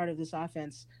valued part of this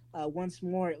offense once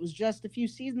more. It was just a few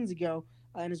seasons ago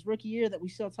in his rookie year that we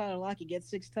saw Tyler Lockett get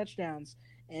 6 touchdowns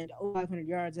and 500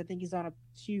 yards. I think he's on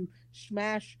to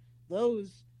smash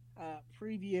those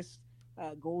previous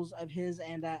goals of his,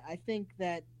 and I think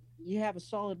that you have a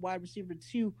solid wide receiver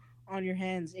 2 on your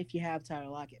hands if you have Tyler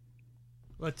Lockett.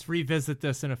 Let's revisit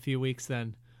this in a few weeks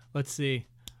then. Let's see.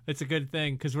 It's a good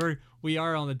thing because we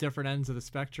are on the different ends of the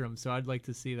spectrum, so I'd like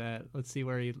to see that. Let's see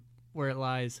where it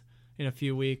lies in a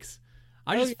few weeks.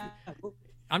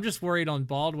 I'm just worried on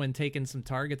Baldwin taking some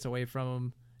targets away from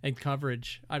him and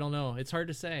coverage. I don't know. It's hard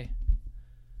to say.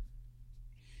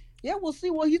 Yeah, we'll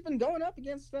see. Well, he's been going up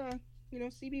against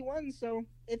CB1, so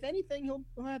if anything, he'll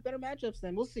have better matchups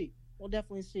then. We'll see. We'll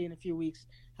definitely see in a few weeks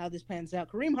how this pans out.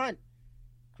 Kareem Hunt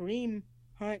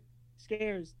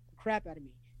scares the crap out of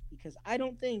me because I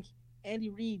don't think Andy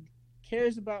Reid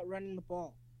cares about running the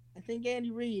ball. I think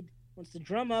Andy Reid wants to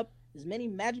drum up as many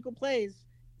magical plays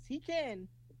as he can,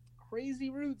 crazy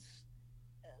routes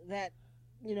that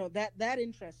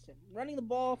interests him. Running the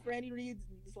ball for Andy Reid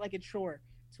is like a chore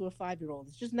to a 5-year-old.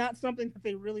 It's just not something that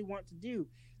they really want to do.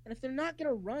 And if they're not going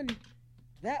to run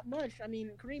that much, I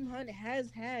mean, Kareem Hunt has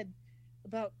had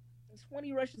about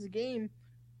 20 rushes a game.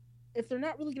 If they're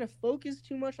not really going to focus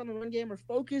too much on the run game or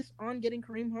focus on getting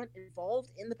Kareem Hunt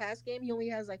involved in the pass game, he only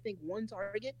has, I think, 1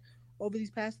 target over these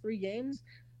past 3 games.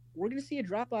 We're going to see a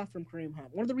drop-off from Kareem Hunt.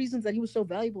 One of the reasons that he was so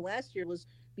valuable last year was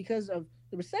because of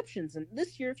the receptions. And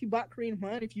this year, if you bought Kareem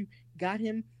Hunt, if you got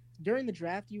him during the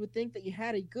draft, you would think that you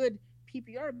had a good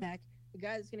PPR back, a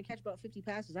guy that's going to catch about 50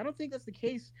 passes. I don't think that's the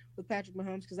case with Patrick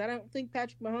Mahomes because I don't think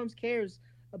Patrick Mahomes cares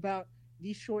about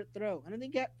the short throw. I don't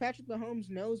think Patrick Mahomes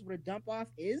knows what a dump off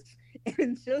is. And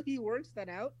until he works that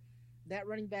out, that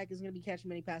running back is going to be catching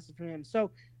many passes from him. So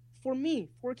for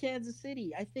me, for Kansas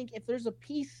City, I think if there's a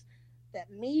piece that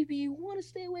maybe you want to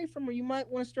stay away from or you might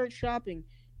want to start shopping,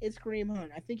 it's Kareem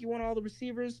Hunt. I think you want all the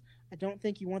receivers. I don't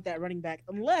think you want that running back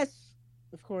unless,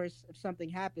 of course, if something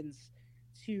happens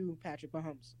to Patrick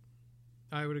Mahomes.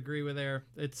 I would agree with there.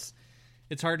 It's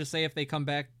hard to say if they come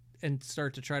back and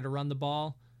start to try to run the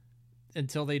ball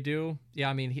until they do. Yeah,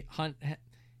 I mean, Hunt,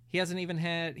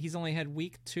 he's only had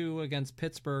week 2 against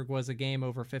Pittsburgh was a game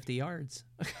over 50 yards.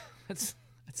 That's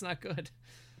not good.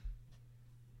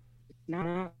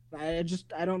 No, I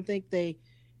don't think they're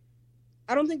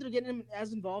getting him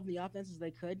as involved in the offense as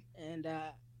they could, and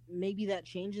maybe that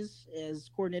changes as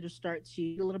coordinators start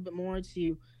to a little bit more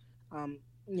to,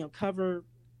 cover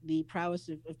the prowess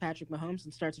of Patrick Mahomes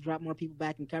and start to drop more people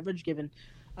back in coverage, given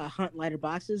Hunt lighter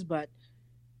boxes. But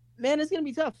man, it's going to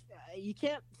be tough. You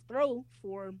can't throw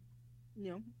for,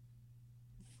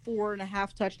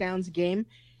 4.5 touchdowns a game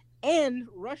and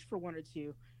rush for 1 or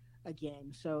 2 a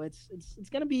game. So it's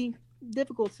going to be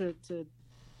difficult to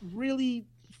really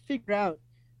figure out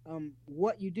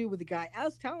what you do with a guy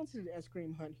as talented as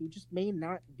Kareem Hunt, who just may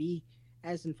not be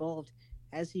as involved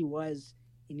as he was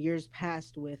in years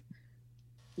past with,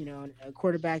 a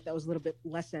quarterback that was a little bit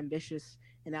less ambitious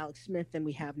in Alex Smith than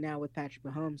we have now with Patrick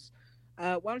Mahomes.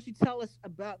 Why don't you tell us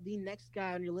about the next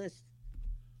guy on your list?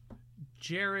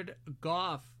 Jared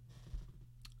Goff,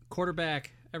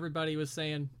 quarterback. Everybody was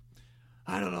saying,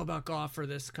 I don't know about Goff for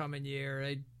this coming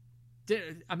year.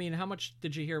 How much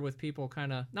did you hear with people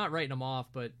kind of not writing him off,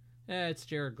 but it's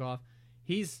Jared Goff.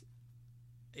 He's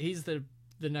the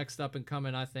next up and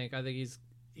coming. I think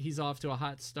he's off to a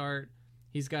hot start.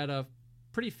 He's got a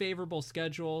pretty favorable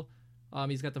schedule.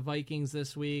 He's got the Vikings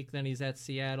this week. Then he's at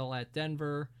Seattle, at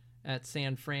Denver, at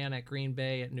San Fran, at Green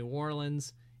Bay, at New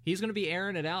Orleans. He's going to be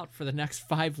airing it out for the next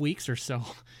 5 weeks or so.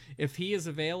 If he is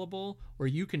available or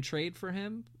you can trade for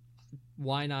him,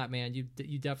 why not, man? You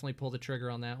definitely pull the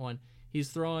trigger on that one. He's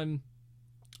throwing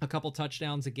a couple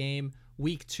touchdowns a game.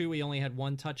 Week 2, he only had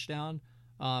 1 touchdown.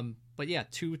 But yeah,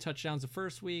 2 touchdowns the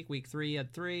first week. Week 3, he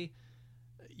had 3.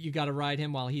 You got to ride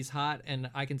him while he's hot, and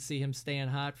I can see him staying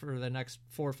hot for the next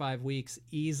 4 or 5 weeks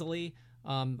easily,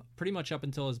 pretty much up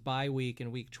until his bye week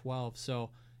in week 12. So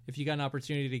if you got an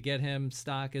opportunity to get him,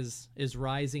 stock is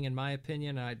rising, in my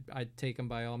opinion. I'd take him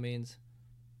by all means.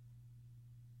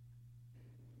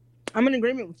 I'm in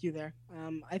agreement with you there.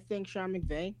 I think Sean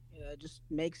McVay just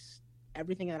makes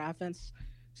everything in that offense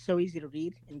so easy to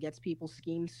read and gets people's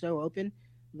schemes so open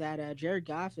that Jared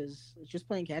Goff is just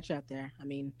playing catch out there. I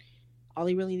mean, all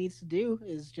he really needs to do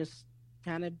is just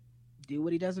kind of do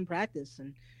what he does in practice,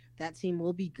 and that team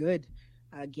will be good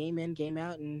game in, game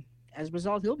out, and as a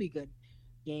result, he'll be good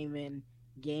game in,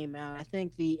 game out. I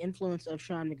think the influence of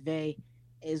Sean McVay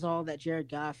is all that Jared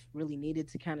Goff really needed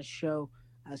to kind of show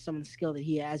some of the skill that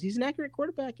he has. He's an accurate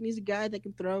quarterback, and he's a guy that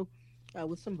can throw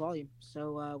with some volume.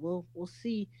 So we'll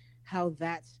see how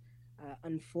that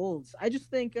unfolds. I just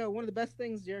think one of the best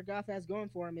things Jared Goff has going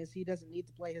for him is he doesn't need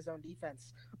to play his own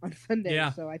defense on Sunday.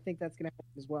 Yeah. So I think that's going to happen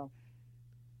as well.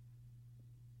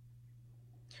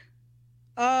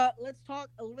 Let's talk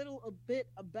a bit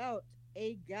about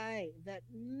a guy that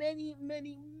many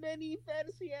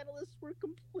fantasy analysts were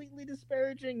completely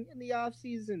disparaging in the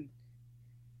offseason.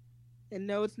 And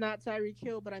no, it's not Tyreek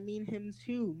Hill, but I mean him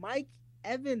too. Mike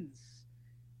Evans.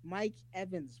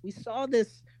 We saw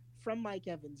this from Mike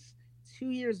Evans 2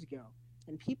 years ago.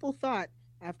 And people thought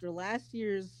after last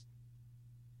year's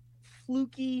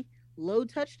fluky low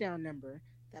touchdown number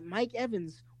that Mike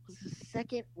Evans was a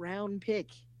second-round pick.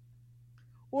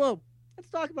 Whoa, let's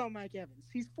talk about Mike Evans.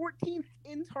 He's 14th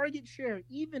in target share,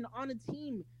 even on a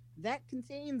team that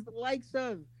contains the likes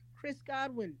of Chris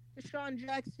Godwin, Deshaun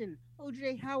Jackson,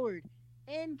 O.J. Howard,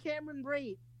 and Cameron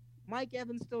Brate. Mike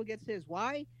Evans still gets his.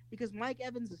 Why? Because Mike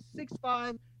Evans is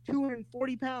 6'5",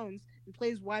 240 pounds, and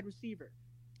plays wide receiver.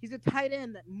 He's a tight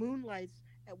end that moonlights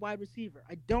at wide receiver.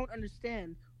 I don't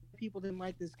understand why people didn't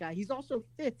like this guy. He's also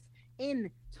 5th in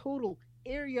total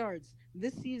air yards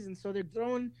this season, so they're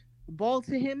throwing the ball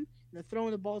to him, and they're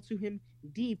throwing the ball to him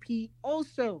deep. He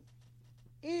also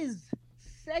is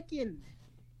 2nd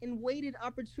in weighted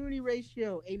opportunity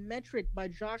ratio, a metric by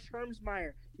Josh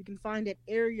Hermsmeyer. You can find at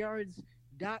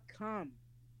airyards.com.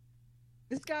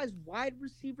 This guy's wide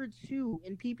receiver 2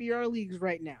 in PPR leagues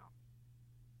right now.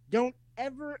 Don't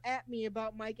ever at me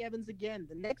about Mike Evans again.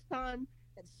 The next time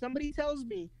that somebody tells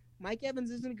me Mike Evans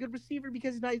isn't a good receiver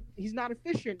because he's not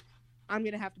efficient, I'm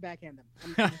going to have to backhand them.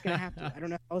 I'm just going to have to. I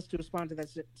don't know how else to respond to that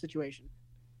situation.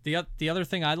 The other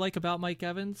thing I like about Mike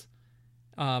Evans,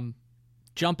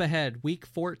 jump ahead. Week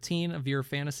 14 of your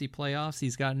fantasy playoffs,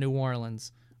 he's got New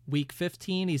Orleans. Week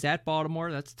 15, he's at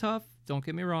Baltimore. That's tough. Don't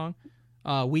get me wrong.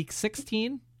 Week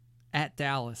 16, at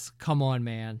Dallas. Come on,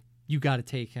 man. You got to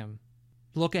take him.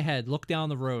 Look ahead. Look down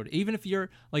the road. Even if you're,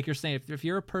 like you're saying, if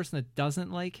you're a person that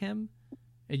doesn't like him,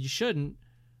 and you shouldn't,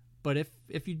 but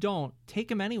if you don't,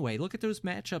 take him anyway. Look at those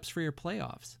matchups for your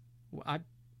playoffs. I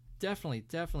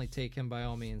definitely take him by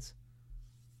all means.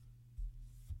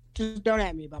 Just don't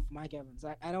at me about Mike Evans.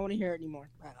 I don't want to hear it anymore.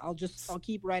 I'll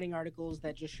keep writing articles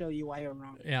that just show you why you're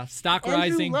wrong. Yeah, stock Andrew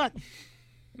rising. Luck.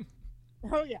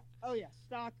 Oh yeah,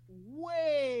 stock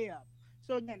way up.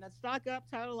 So again, that's stock up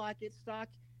Tyler Lockett, stock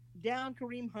down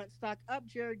Kareem Hunt, stock up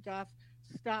Jared Goff,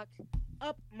 stock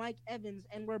up Mike Evans,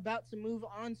 and we're about to move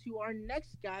on to our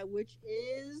next guy, which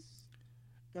is,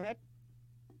 go ahead.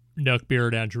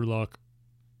 Neckbeard Andrew Luck.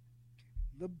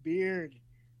 The beard.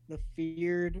 The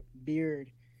feared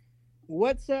beard.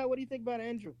 What do you think about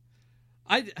Andrew?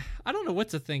 I don't know what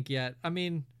to think yet. I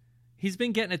mean, he's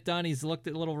been getting it done. He's looked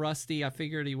a little rusty. I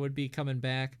figured he would be coming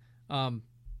back.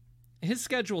 His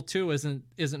schedule too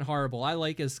isn't horrible. I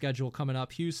like his schedule coming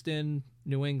up: Houston,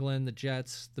 New England, the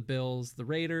Jets, the Bills, the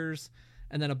Raiders,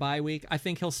 and then a bye week. I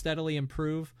think he'll steadily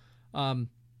improve.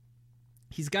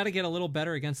 He's got to get a little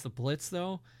better against the blitz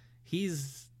though.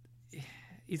 He's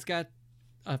got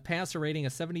a passer rating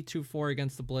of 72.4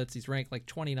 against the blitz. He's ranked like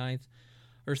 29th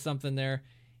or something there.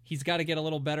 He's got to get a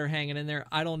little better hanging in there.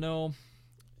 I don't know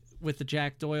with the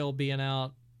Jack Doyle being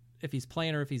out if he's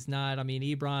playing or if he's not. I mean,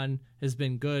 Ebron has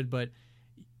been good, but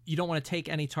you don't want to take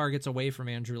any targets away from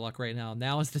Andrew Luck right now.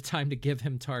 Now is the time to give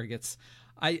him targets.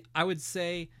 I would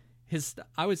say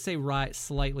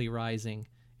slightly rising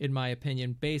in my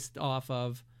opinion, based off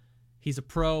of he's a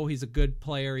pro, he's a good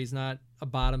player, he's not a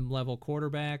bottom level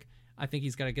quarterback. I think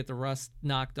he's got to get the rust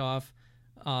knocked off.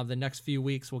 The next few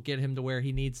weeks will get him to where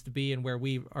he needs to be and where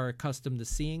we are accustomed to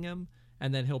seeing him,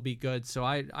 and then he'll be good. So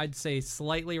I'd say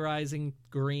slightly rising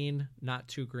green, not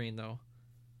too green though.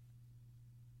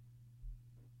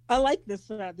 I like this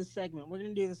segment. We're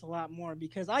gonna do this a lot more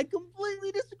because I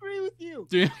completely disagree with you.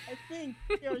 Do you? I think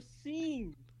we are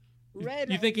seeing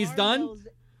red. You think he's done?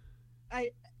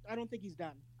 I don't think he's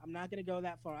done. I'm not gonna go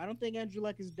that far. I don't think Andrew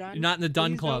Luck is done. You're not in the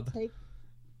done Please club. Don't take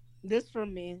this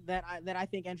from me that I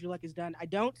think Andrew Luck is done. I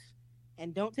don't,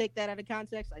 and don't take that out of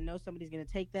context. I know somebody's gonna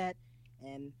take that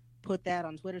and put that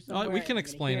on Twitter somewhere. We can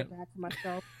explain it. Back to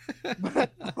myself,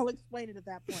 but I'll explain it at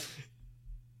that point.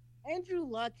 Andrew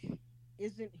Luck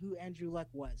isn't who Andrew Luck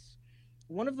was.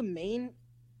 One of the main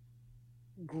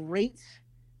great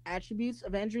attributes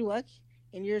of Andrew Luck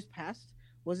in years past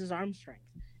was his arm strength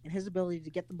and his ability to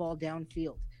get the ball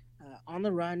downfield, on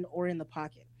the run or in the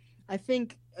pocket. I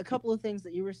think a couple of things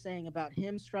that you were saying about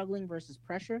him struggling versus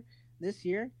pressure this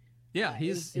year. Yeah,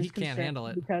 he can't handle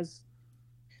it because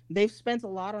they've spent a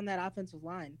lot on that offensive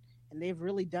line and they've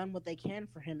really done what they can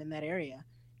for him in that area,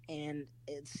 and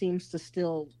it seems to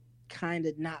still kind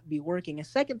of not be working. A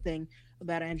second thing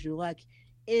about Andrew Luck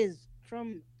is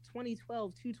from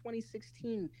 2012 to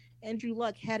 2016, Andrew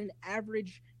Luck had an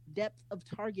average depth of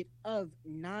target of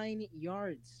 9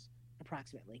 yards,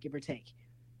 approximately, give or take.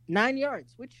 9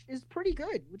 yards, which is pretty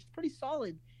good, which is pretty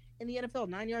solid in the NFL,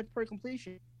 9 yards per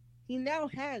completion. He now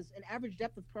has an average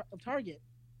depth of target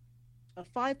of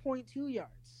 5.2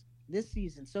 yards this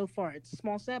season so far. It's a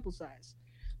small sample size.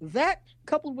 That,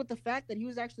 coupled with the fact that he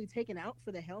was actually taken out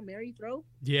for the Hail Mary throw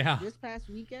this past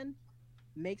weekend,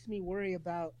 makes me worry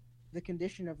about the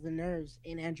condition of the nerves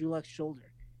in Andrew Luck's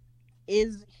shoulder.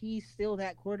 Is he still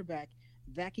that quarterback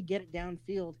that could get it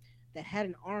downfield, that had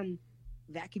an arm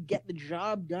that could get the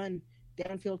job done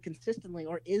downfield consistently,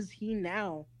 or is he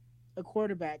now a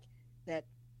quarterback that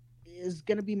is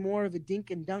going to be more of a dink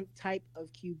and dunk type of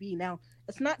QB? Now,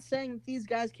 that's not saying that these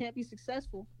guys can't be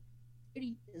successful.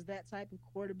 Brady is that type of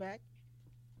quarterback.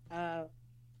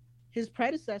 His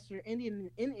predecessor in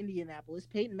Indianapolis,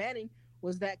 Peyton Manning,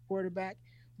 was that quarterback.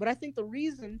 But I think the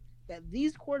reason that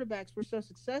these quarterbacks were so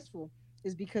successful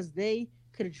is because they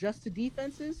could adjust to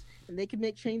defenses and they could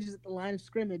make changes at the line of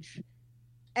scrimmage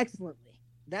excellently.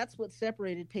 That's what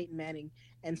separated Peyton Manning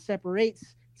and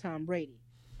separates Tom Brady.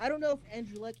 I don't know if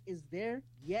Andrew Luck is there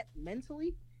yet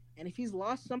mentally, and if he's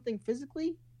lost something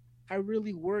physically, I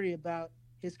really worry about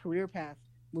his career path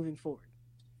moving forward.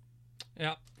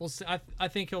 Yeah, we'll see. I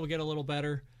think he'll get a little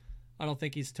better. I don't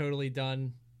think he's totally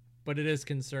done, but it is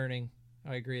concerning.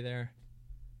 I agree there.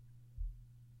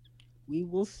 We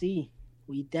will see.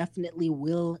 We definitely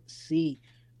will see.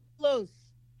 Carlos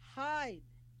Hyde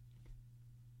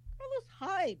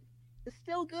is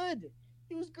still good.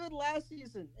 He was good last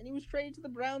season, and he was traded to the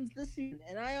Browns this season.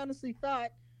 And I honestly thought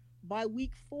by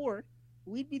week 4,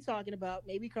 we'd be talking about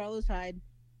maybe Carlos Hyde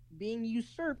being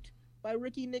usurped by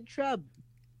rookie Nick Chubb.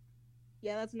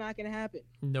 Yeah, that's not going to happen.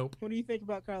 Nope. What do you think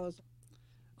about Carlos?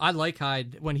 I like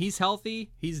Hyde. When he's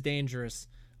healthy, he's dangerous.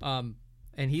 And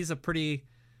he's a pretty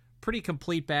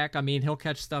complete back. I mean, he'll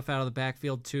catch stuff out of the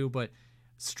backfield too, but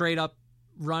straight up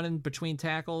running between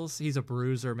tackles, he's a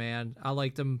bruiser, man. I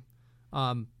liked him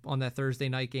on that Thursday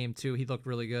night game too. He looked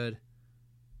really good.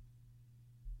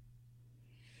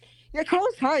 Yeah,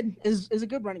 Carlos Hyde is a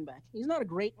good running back. He's not a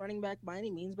great running back by any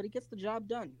means, but he gets the job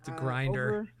done. It's a grinder.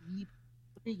 Over the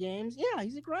 3 games. Yeah,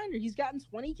 he's a grinder. He's gotten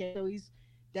 20K, so he's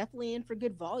definitely in for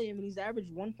good volume, and he's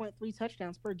averaged 1.3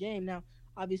 touchdowns per game. Now,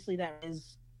 obviously that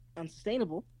is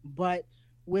unsustainable, but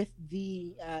with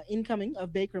the incoming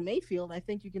of Baker Mayfield, I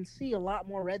think you can see a lot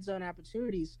more red zone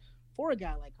opportunities for a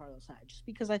guy like Carlos Hyde, just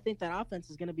because I think that offense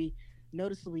is going to be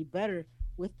noticeably better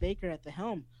with Baker at the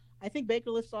helm. I think Baker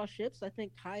lifts all ships. I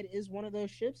think Hyde is one of those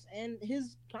ships, and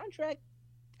his contract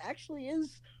actually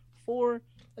is for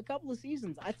a couple of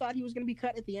seasons. I thought he was going to be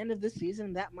cut at the end of this season,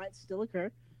 and that might still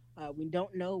occur. We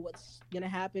don't know what's going to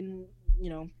happen,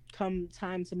 come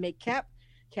time to make cap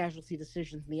casualty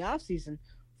decisions in the offseason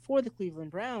for the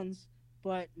Cleveland Browns.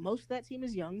 But most of that team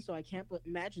is young, so I can't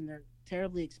imagine they're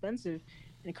terribly expensive.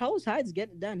 And Carlos Hyde's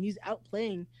getting it done. He's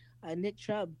outplaying Nick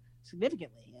Chubb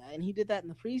significantly, and he did that in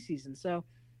the preseason. So,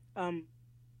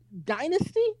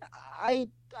 dynasty, I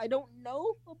don't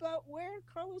know about where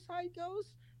Carlos Hyde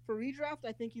goes for redraft.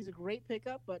 I think he's a great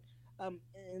pickup, but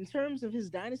in terms of his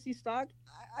dynasty stock,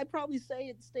 I'd probably say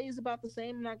it stays about the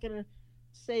same. I'm not gonna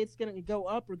say it's gonna go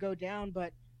up or go down,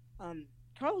 but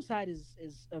Carlos Hyde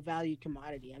is a valued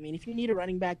commodity. I mean, if you need a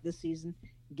running back this season,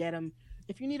 get him.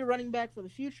 If you need a running back for the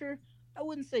future, I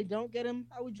wouldn't say don't get him.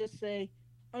 I would just say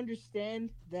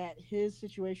understand that his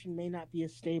situation may not be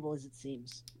as stable as it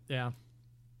seems. Yeah.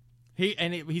 He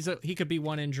could be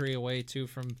one injury away too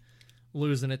from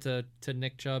losing it to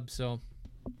Nick Chubb. So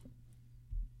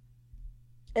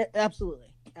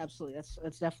absolutely.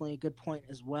 That's definitely a good point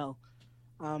as well.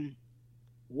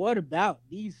 What about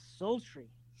these sultry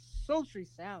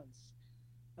sounds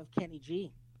of Kenny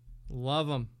G? Love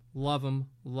him.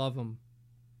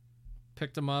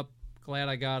 Picked him up. Glad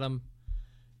I got him.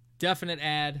 Definite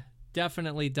ad.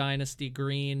 Definitely dynasty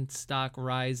green. Stock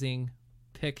rising.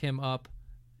 Pick him up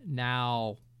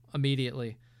now.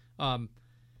 Immediately.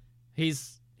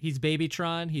 He's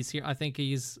Babytron. He's here. I think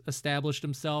he's established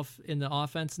himself in the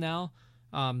offense now.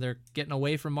 They're getting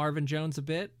away from Marvin Jones a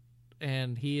bit,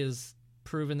 and he has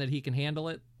proven that he can handle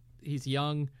it. He's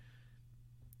young.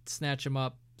 Snatch him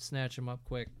up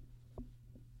quick.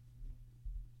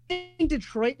 I think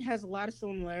Detroit has a lot of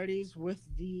similarities with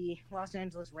the Los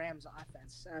Angeles Rams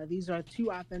offense. These are two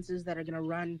offenses that are going to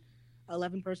run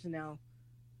 11 personnel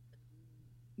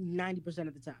 90%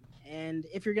 of the time. And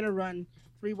if you're going to run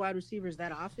three wide receivers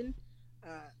that often,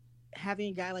 having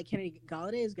a guy like Kenny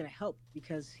Golladay is going to help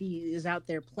because he is out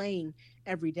there playing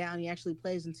every down. He actually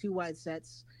plays in two wide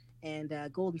sets, and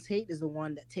Golden Tate is the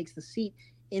one that takes the seat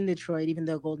in Detroit, even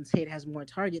though Golden Tate has more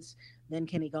targets than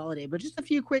Kenny Golladay. But just a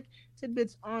few quick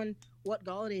tidbits on what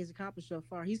Golladay has accomplished so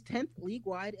far. He's 10th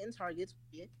league-wide in targets.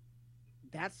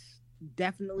 That's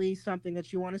definitely something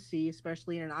that you want to see,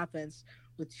 especially in an offense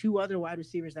with two other wide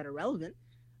receivers that are relevant.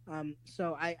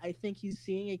 So I think he's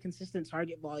seeing a consistent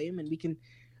target volume, and we can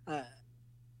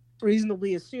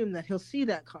reasonably assume that he'll see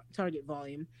that target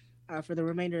volume for the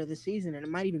remainder of the season, and it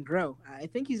might even grow. I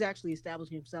think he's actually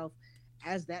establishing himself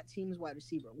as that team's wide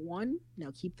receiver one.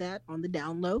 Now keep that on the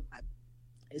down low.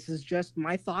 This is just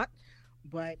my thought,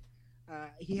 but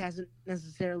he hasn't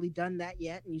necessarily done that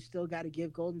yet, and you still got to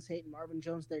give Golden Tate and Marvin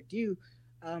Jones their due.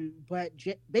 But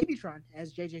Babytron,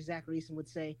 as JJ Zacharyson would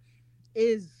say,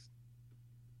 is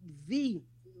the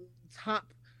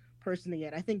top person to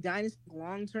get. I think Dynasty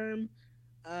long-term,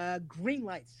 green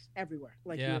lights everywhere,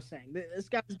 like you were saying. This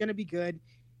guy's going to be good.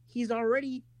 He's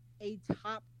already a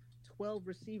top 12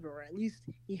 receiver, or at least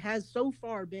he has so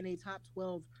far been a top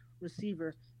 12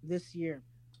 receiver this year.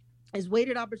 His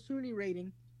weighted opportunity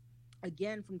rating,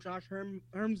 again from Josh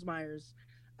Hermsmeyer's,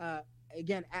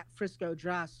 again at Frisco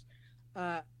Joss,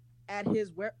 at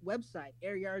his website,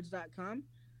 airyards.com,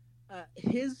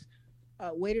 his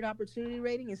weighted opportunity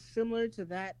rating is similar to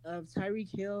that of Tyreek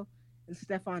Hill and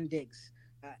Stephon Diggs.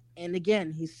 And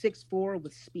again, he's 6'4"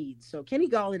 with speed. So Kenny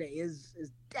Golladay is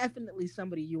definitely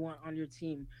somebody you want on your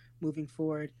team moving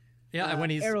forward. Yeah, and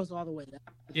when he's arrows all the way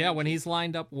up. Yeah, when he's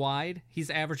lined up wide, he's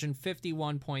averaging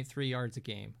 51.3 yards a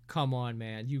game. Come on,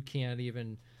 man. You can't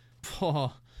even.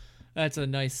 Oh, that's a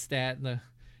nice stat in the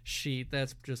sheet.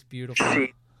 That's just beautiful.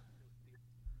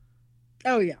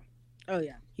 Oh yeah.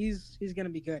 He's gonna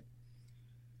be good.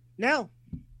 Now,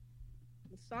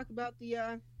 let's talk about the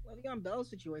Le'Veon Bell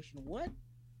situation. What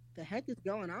the heck is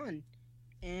going on?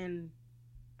 And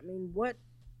I mean, what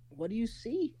do you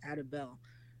see out of Bell?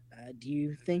 Do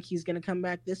you think he's going to come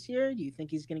back this year? Do you think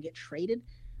he's going to get traded?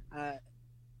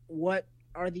 What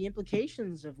are the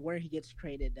implications of where he gets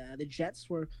traded? The Jets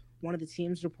were one of the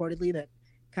teams reportedly that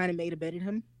kind of made a bid at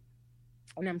him.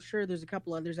 And I'm sure there's a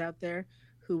couple others out there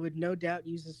who would no doubt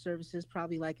use his services,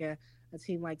 probably like a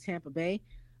team like Tampa Bay.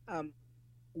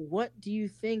 What do you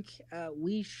think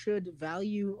we should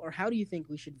value, or how do you think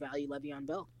we should value Le'Veon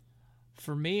Bell?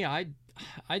 For me, I'd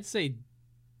say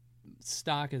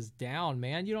stock is down,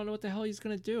 man. You don't know what the hell he's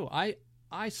going to do.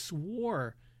 I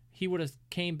swore he would have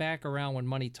came back around when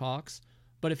money talks,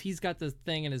 but if he's got the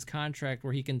thing in his contract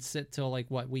where he can sit till like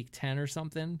week 10 or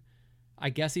something, I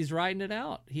guess he's riding it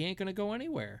out. He ain't going to go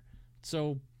anywhere.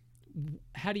 So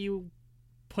how do you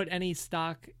put any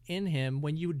stock in him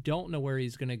when you don't know where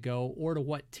he's going to go or to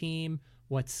what team,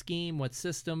 what scheme, what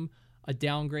system, a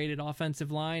downgraded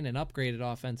offensive line, an upgraded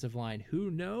offensive line?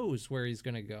 Who knows where he's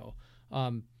going to go?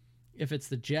 If it's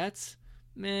the Jets,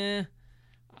 I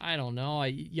don't know. A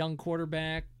young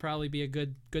quarterback probably be a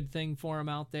good thing for him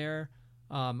out there.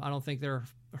 I don't think they're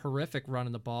horrific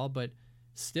running the ball, but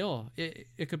still,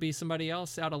 it could be somebody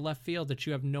else out of left field that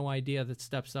you have no idea that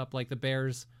steps up, like the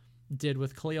Bears did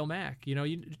with Khalil Mack.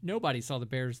 Nobody saw the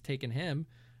Bears taking him.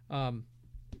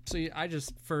 I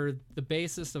just, for the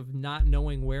basis of not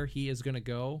knowing where he is going to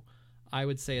go, I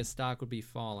would say his stock would be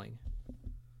falling.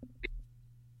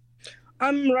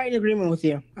 I'm right in agreement with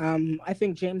you. I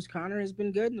think James Conner has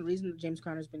been good, and the reason that James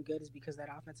Conner has been good is because that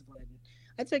offensive line.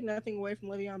 I take nothing away from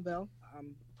Le'Veon Bell.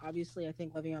 Obviously, I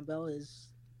think Le'Veon Bell is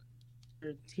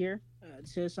tier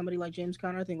to somebody like James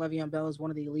Conner. I think Le'Veon Bell is one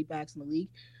of the elite backs in the league.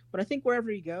 But I think wherever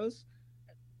he goes,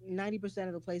 90%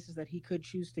 of the places that he could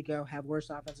choose to go have worse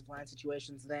offensive line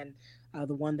situations than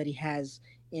the one that he has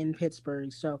in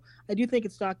Pittsburgh. So I do think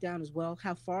it's stocked down as well.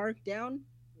 How far down,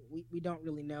 we don't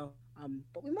really know.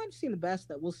 But we might have seen the best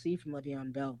that we'll see from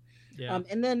Le'Veon Bell. Yeah.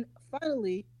 And then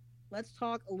finally, let's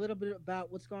talk a little bit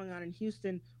about what's going on in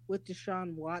Houston with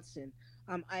Deshaun Watson.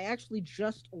 I actually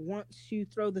just want to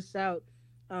throw this out.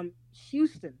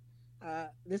 Houston,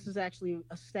 this is actually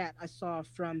a stat I saw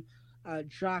from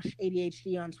Josh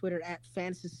ADHD on Twitter at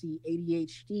Fantasy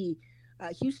ADHD.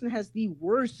 Houston has the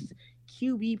worst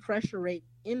QB pressure rate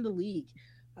in the league.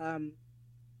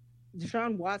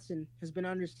 Deshaun Watson has been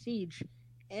under siege,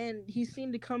 and he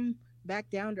seemed to come back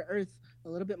down to earth a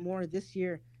little bit more this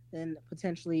year than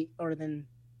than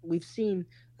we've seen,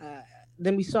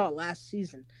 than we saw last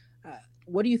season.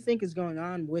 What do you think is going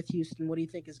on with Houston? What do you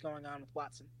think is going on with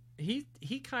Watson? He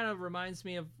kind of reminds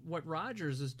me of what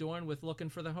Rodgers is doing with looking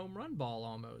for the home run ball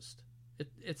almost.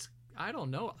 It's I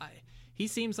don't know. He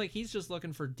seems like he's just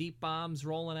looking for deep bombs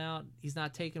rolling out. He's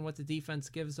not taking what the defense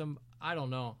gives him. I don't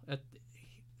know.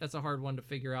 That's a hard one to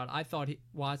figure out. I thought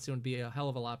Watson would be a hell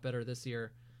of a lot better this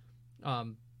year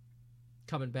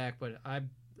coming back, but I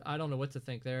don't know what to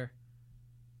think there.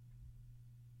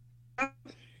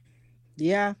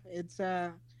 Yeah, it's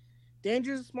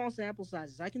dangerous small sample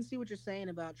sizes. I can see what you're saying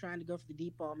about trying to go for the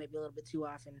deep ball maybe a little bit too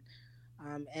often,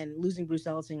 and losing Bruce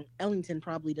Ellington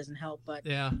probably doesn't help. But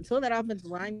yeah, until that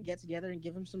offensive line get together and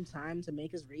give him some time to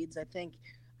make his reads, I think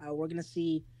we're going to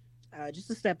see just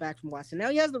a step back from Watson. Now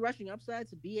he has the rushing upside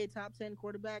to be a top 10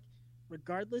 quarterback,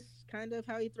 regardless kind of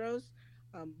how he throws.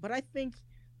 But I think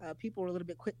people are a little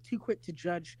bit too quick to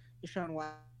judge Deshaun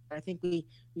Watson. I think we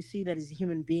see that he's a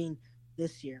human being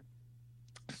this year.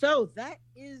 So that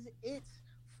is it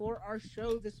for our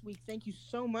show this week. Thank you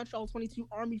so much, All 22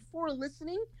 Army, for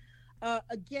listening.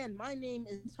 Again, my name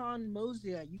is Ton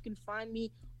Mosier. You can find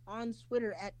me on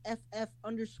Twitter at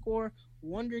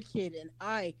FF_WonderKid, and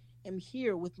I am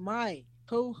here with my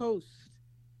co-host,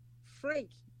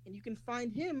 Frank, and you can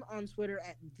find him on Twitter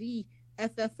at the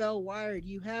FFL Wire. Do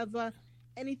you have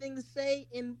anything to say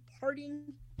in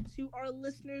parting to our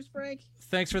listeners, Frank?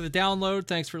 Thanks for the download.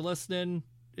 Thanks for listening.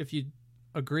 If you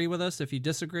agree with us, if you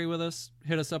disagree with us,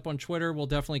 hit us up on Twitter. We'll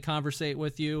definitely conversate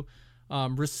with you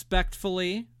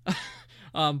respectfully.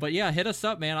 But yeah, hit us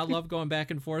up, man. I love going back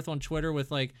and forth on Twitter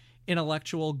with like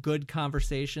intellectual, good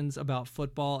conversations about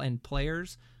football and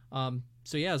players. So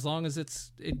yeah, as long as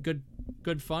it's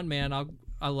good fun, man,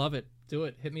 I love it. Do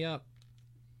it. Hit me up.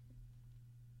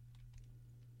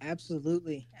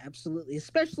 Absolutely.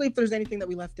 Especially if there's anything that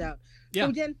we left out. Yeah. So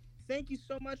again, thank you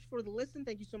so much for the listen.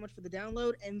 Thank you so much for the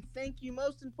download. And thank you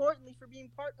most importantly for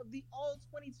being part of the All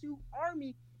 22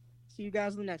 Army. See you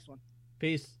guys in the next one.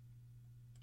 Peace.